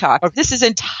 you talk. Okay. This is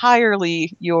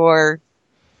entirely your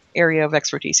area of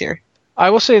expertise here.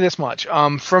 I will say this much.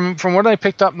 From what I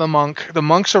picked up in the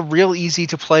monks are real easy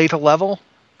to play to level.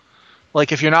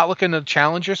 Like, if you're not looking to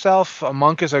challenge yourself, a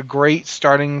monk is a great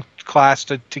starting class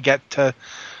to get to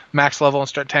max level and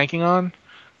start tanking on.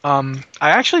 I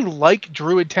actually like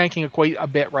druid tanking quite a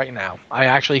bit right now. I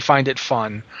actually find it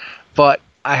fun, but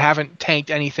I haven't tanked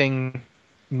anything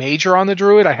major on the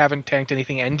druid. I haven't tanked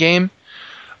anything endgame.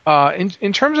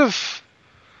 In terms of,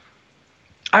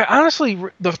 I honestly,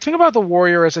 the thing about the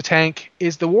warrior as a tank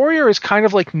is the warrior is kind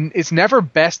of like, it's never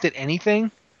best at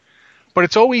anything, but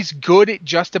it's always good at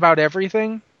just about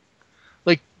everything.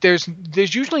 Like, there's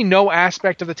usually no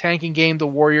aspect of the tanking game the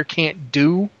warrior can't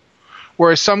do.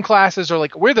 Whereas some classes are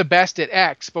like, we're the best at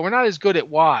X, but we're not as good at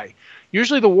Y.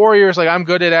 Usually the warrior is like, I'm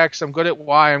good at X, I'm good at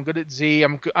Y, I'm good at Z,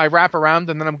 I wrap around,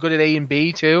 and then I'm good at A and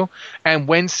B too. And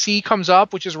when C comes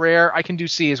up, which is rare, I can do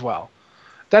C as well.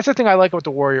 That's the thing I like about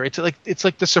the warrior. It's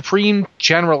like the supreme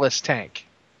generalist tank.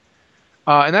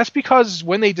 And that's because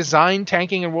when they designed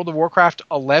tanking in World of Warcraft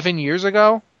 11 years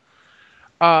ago,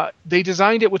 they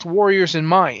designed it with warriors in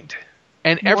mind.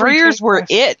 And warriors were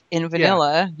it in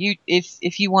vanilla. Yeah.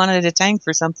 If you wanted a tank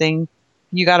for something,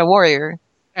 you got a warrior.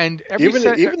 And even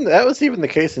that was even the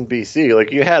case in BC.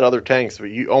 Like, you had other tanks, but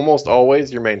you almost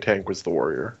always your main tank was the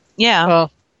warrior. Yeah.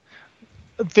 Well,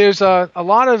 there's a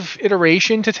lot of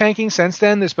iteration to tanking since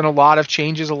then. There's been a lot of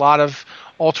changes, a lot of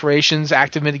alterations.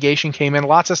 Active mitigation came in.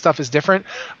 Lots of stuff is different,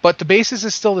 but the basis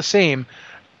is still the same.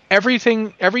 Every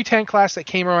tank class that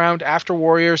came around after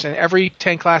Warriors and every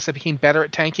tank class that became better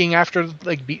at tanking after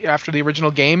the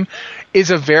original game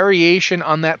is a variation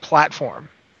on that platform.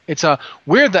 It's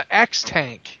we're the X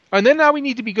tank, and then now we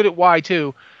need to be good at Y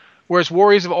too. Whereas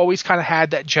Warriors have always kind of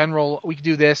had that general, we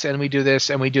do this and we do this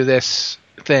and we do this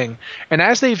thing. And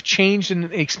as they've changed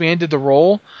and expanded the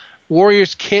role,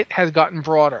 Warriors kit has gotten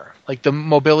broader, like the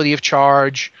mobility of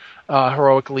charge,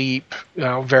 heroic leap,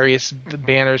 various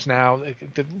banners now.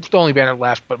 The only banner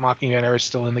left, but Mocking Banner is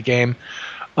still in the game.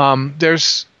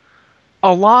 There's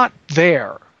a lot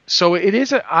there, so it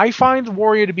is. I find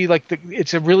Warrior to be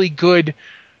it's a really good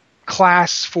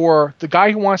class for the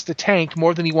guy who wants to tank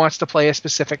more than he wants to play a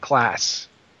specific class,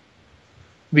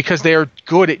 because they are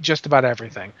good at just about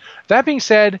everything. That being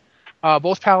said,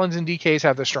 both Paladins and DKs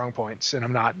have their strong points, and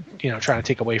I'm not trying to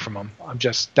take away from them.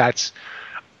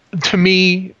 To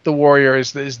me, the warrior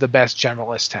is the best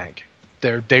generalist tank.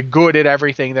 They're good at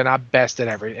everything. They're not best at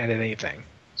anything.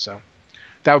 So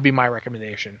that would be my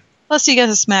recommendation. Plus, you get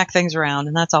to smack things around,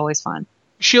 and that's always fun.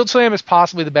 Shield Slam is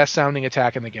possibly the best sounding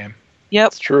attack in the game. Yep,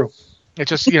 it's true. It's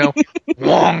just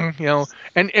long,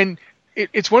 and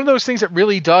it's one of those things that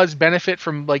really does benefit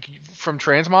from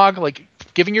transmog. Like,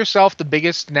 giving yourself the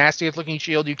biggest, nastiest looking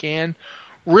shield you can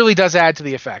really does add to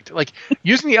the effect. Like,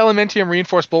 using the Elementium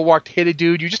Reinforced Bulwark to hit a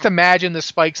dude, you just imagine the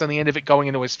spikes on the end of it going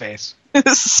into his face.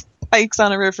 Spikes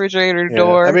on a refrigerator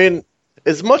door. I mean,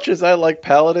 as much as I like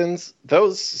Paladins,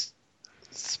 those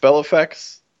spell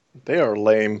effects, they are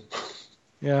lame.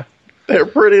 Yeah. They're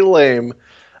pretty lame.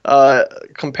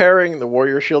 Comparing the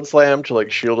Warrior Shield Slam to,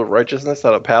 Shield of Righteousness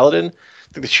on a Paladin,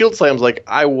 the Shield Slam's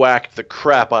I whacked the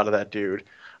crap out of that dude.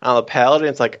 On the Paladin,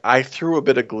 it's I threw a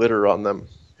bit of glitter on them.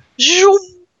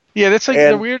 Yeah, that's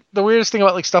the weirdest thing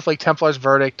about stuff like Templar's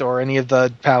Verdict or any of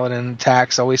the Paladin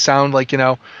attacks always sound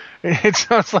it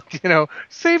sounds like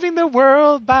saving the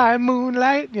world by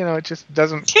moonlight. It just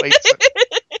doesn't quite.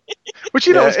 Which,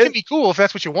 can be cool if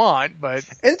that's what you want, but...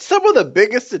 And some of the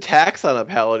biggest attacks on a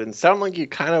paladin sound like you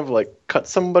kind of, like, cut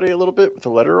somebody a little bit with a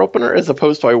letter opener, as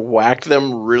opposed to I whacked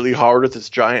them really hard with this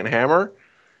giant hammer.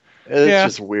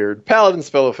 It's just weird. Paladin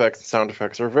spell effects and sound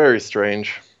effects are very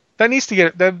strange. That needs to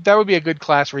get... That would be a good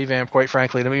class revamp, quite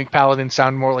frankly, to make paladins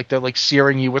sound more like they're, like,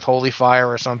 searing you with holy fire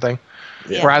or something.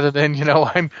 Yeah. Rather than,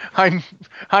 I'm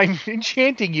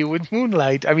enchanting you with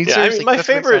moonlight. I mean, seriously,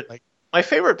 my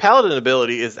favorite paladin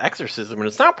ability is exorcism, and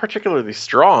it's not particularly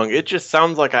strong. It just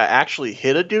sounds like I actually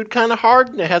hit a dude kind of hard,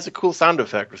 and it has a cool sound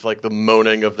effect with, like, the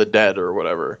moaning of the dead or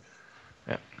whatever.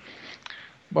 Yeah.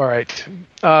 All right.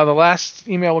 The last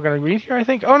email we're going to read here, I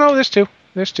think. Oh, no, there's two.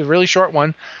 There's two. Really short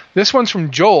one. This one's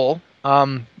from Joel.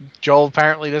 Joel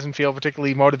apparently doesn't feel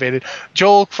particularly motivated.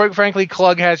 Joel, frankly,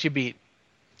 Klug has you beat.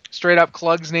 Straight up,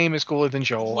 Klug's name is cooler than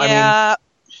Joel. Yeah.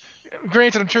 I mean,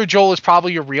 granted, I'm sure Joel is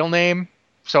probably your real name,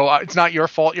 so it's not your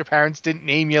fault your parents didn't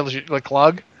name you like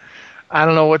Klug. I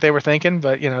don't know what they were thinking,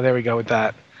 but, there we go with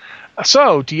that.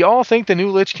 So, do y'all think the new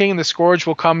Lich King and the Scourge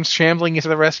will come shambling into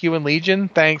the rescue in Legion?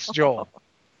 Thanks, Joel.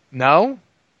 No?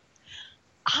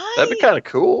 That'd be kind of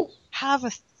cool. I have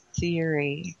a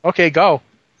theory. Okay, go.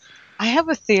 I have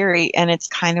a theory, and it's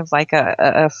kind of like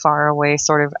a far away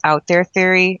sort of out there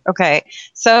theory. Okay,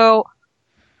 so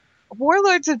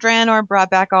Warlords of Draenor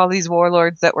brought back all these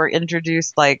warlords that were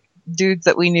introduced, like dudes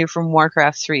that we knew from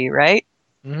Warcraft 3, right?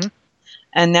 Mm-hmm.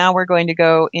 And now we're going to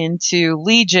go into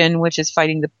Legion, which is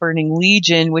fighting the Burning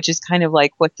Legion, which is kind of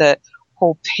like what the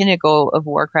whole pinnacle of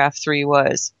Warcraft 3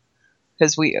 was.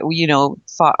 Because we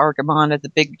fought Archimonde at the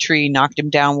big tree, knocked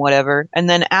him down, whatever. And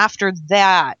then after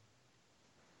that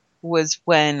was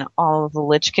when all of the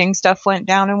Lich King stuff went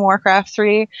down in Warcraft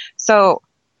 3. So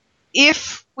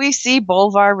if we see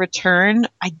Bolvar return,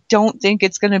 I don't think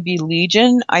it's going to be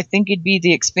Legion. I think it'd be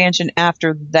the expansion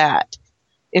after that,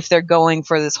 if they're going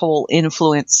for this whole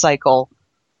influence cycle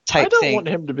type thing. I don't want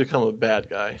him to become a bad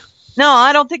guy. No,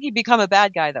 I don't think he'd become a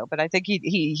bad guy, though, but I think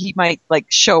he might, like,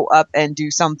 show up and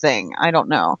do something. I don't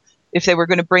know. If they were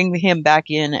going to bring him back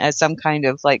in as some kind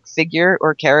of, like, figure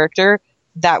or character,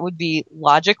 that would be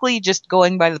logically, just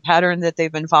going by the pattern that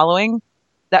they've been following,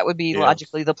 that would be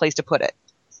logically the place to put it.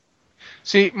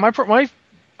 See, my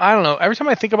I don't know. Every time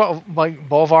I think about, like,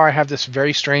 Bolvar, I have this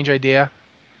very strange idea.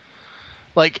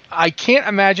 Like, I can't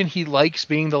imagine he likes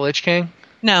being the Lich King.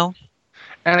 No.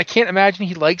 And I can't imagine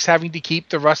he likes having to keep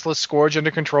the Restless Scourge under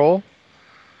control.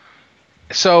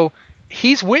 So,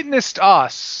 he's witnessed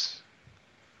us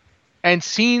and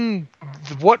seen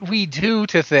what we do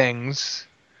to things.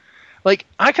 Like,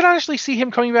 I could honestly see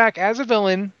him coming back as a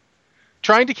villain,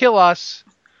 trying to kill us,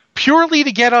 purely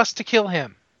to get us to kill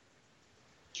him.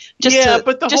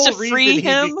 But the whole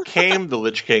reason he became the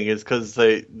Lich King is because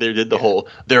they did the whole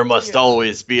 "there must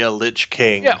always be a Lich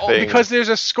King" thing. Because there's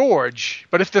a Scourge.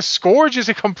 But if the Scourge is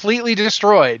completely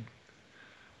destroyed,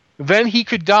 then he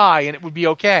could die and it would be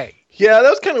okay. Yeah, that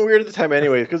was kind of weird at the time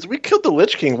anyway, because we killed the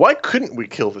Lich King. Why couldn't we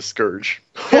kill the Scourge?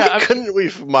 Why couldn't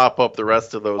we mop up the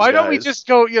rest of those guys? Why don't we just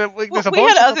go, we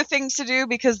had other things to do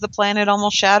because the planet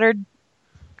almost shattered.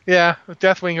 Yeah,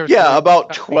 Deathwing. Yeah,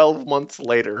 about 12 months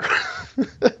later.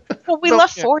 Well, we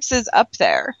left forces up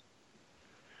there.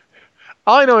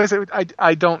 All I know is that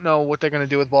I don't know what they're going to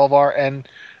do with Bolvar, and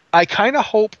I kind of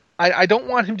hope... I don't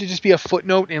want him to just be a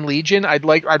footnote in Legion. I'd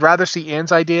rather see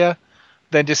Anne's idea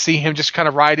than to see him just kind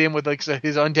of ride in with like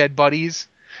his undead buddies.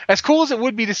 As cool as it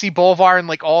would be to see Bolvar and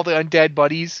like all the undead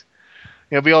buddies,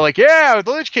 be all like, yeah,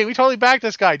 the Lich King, we totally backed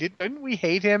this guy. Didn't we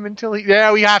hate him until he...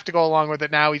 Yeah, we have to go along with it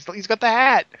now. He's got the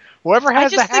hat. Whoever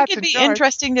has the hat. I just think it'd be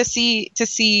interesting to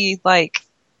see like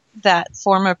that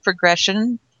form of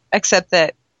progression, except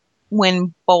that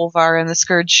when Bolvar and the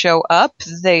Scourge show up,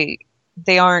 they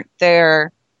aren't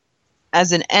there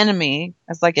as an enemy,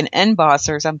 as like an end boss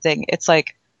or something. It's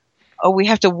like, oh, we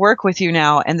have to work with you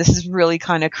now, and this is really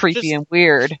kind of creepy and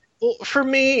weird. Well, for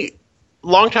me,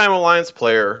 longtime Alliance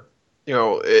player,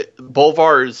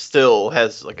 Bolvar still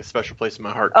has like a special place in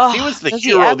my heart. He was the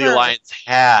hero the Alliance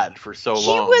had for so long.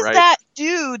 He was that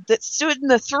dude that stood in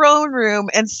the throne room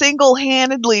and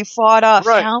single-handedly fought off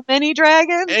how many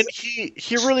dragons? And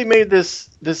he really made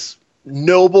this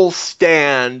noble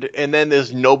stand and then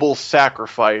this noble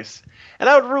sacrifice. And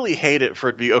I would really hate it for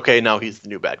it to be, okay, now he's the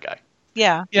new bad guy.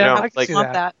 Yeah, I can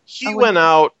want that. He went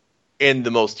out in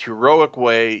the most heroic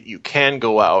way you can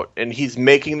go out, and he's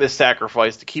making this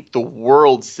sacrifice to keep the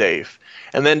world safe,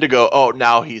 and then to go, oh,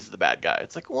 now he's the bad guy.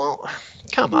 It's like, well,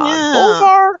 come on.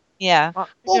 Bolvar? Yeah.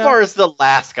 Bolvar is the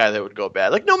last guy that would go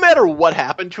bad. Like, no matter what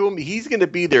happened to him, he's going to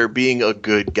be there being a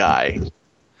good guy.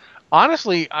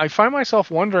 Honestly, I find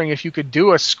myself wondering if you could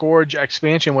do a Scourge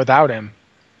expansion without him.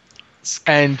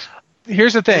 And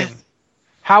here's the thing.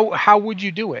 How would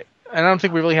you do it? And I don't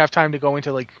think we really have time to go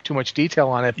into like too much detail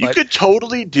on it. You But could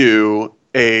totally do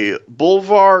a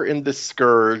Bolvar in the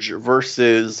Scourge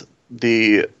versus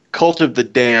the Cult of the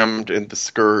Damned and the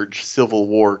Scourge Civil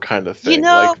War kind of thing.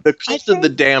 Like the Cult of the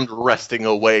Damned wresting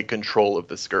away control of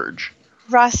the Scourge.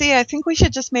 Rossi, I think we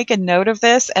should just make a note of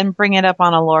this and bring it up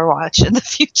on a lore watch in the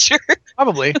future.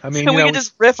 Probably. I mean, so we can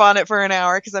just riff on it for an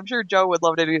hour, because I'm sure Joe would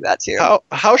love to do that too.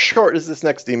 How short is this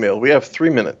next email? We have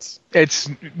 3 minutes. It's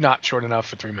not short enough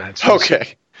for 3 minutes.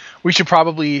 Okay. We should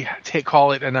probably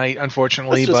call it a night,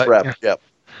 unfortunately. Let's just wrap. Yep.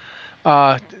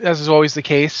 As is always the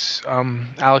case,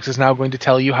 Alex is now going to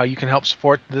tell you how you can help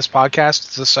support this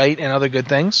podcast, the site, and other good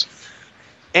things.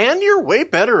 And you're way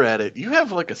better at it. You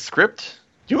have like a script.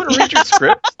 Do you want to read your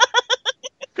script?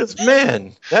 Because,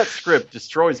 man, that script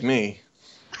destroys me.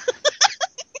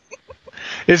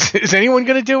 Is anyone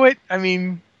going to do it? I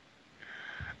mean,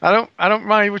 I don't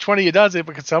mind which one of you does it,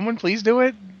 but could someone please do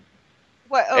it?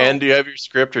 What, And do you have your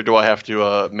script, or do I have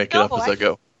to make it up as I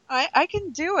go? I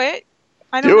can do it.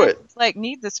 I don't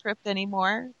need the script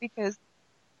anymore because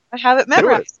I have it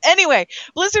memorized. Anyway,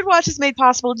 Blizzard Watch is made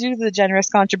possible due to the generous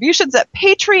contributions at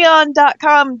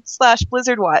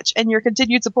patreon.com/BlizzardWatch, and your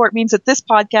continued support means that this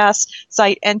podcast,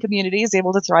 site, and community is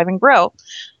able to thrive and grow.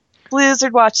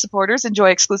 Blizzard Watch supporters enjoy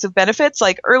exclusive benefits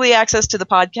like early access to the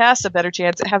podcast, a better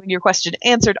chance at having your question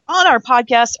answered on our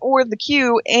podcast or the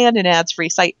queue, and an ads-free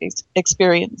site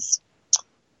experience.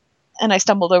 And I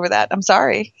stumbled over that. I'm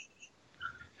sorry.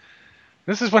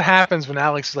 This is what happens when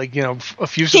Alex,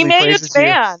 effusively He made phrases his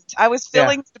band. I was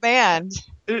filling the band.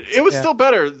 It was still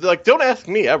better. Like, don't ask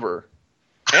me ever.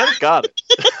 Anne's got it.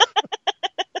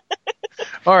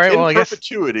 All right. In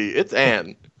perpetuity, it's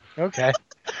Anne. Okay.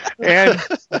 And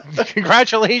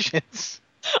congratulations.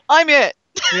 I'm it.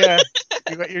 Yeah.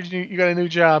 You got a new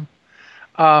job.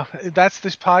 That's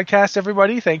this podcast,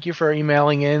 everybody. Thank you for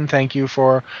emailing in. Thank you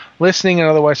for listening and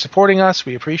otherwise supporting us.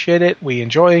 We appreciate it. We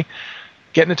enjoy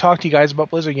getting to talk to you guys about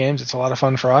Blizzard games. It's a lot of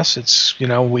fun for us. It's,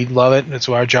 we love it. It's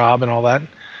our job and all that.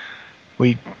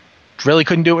 We really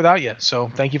couldn't do it without you. So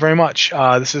thank you very much.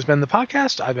 This has been the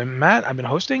podcast. I've been Matt. I've been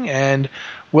hosting, and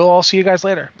we'll all see you guys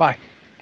later. Bye.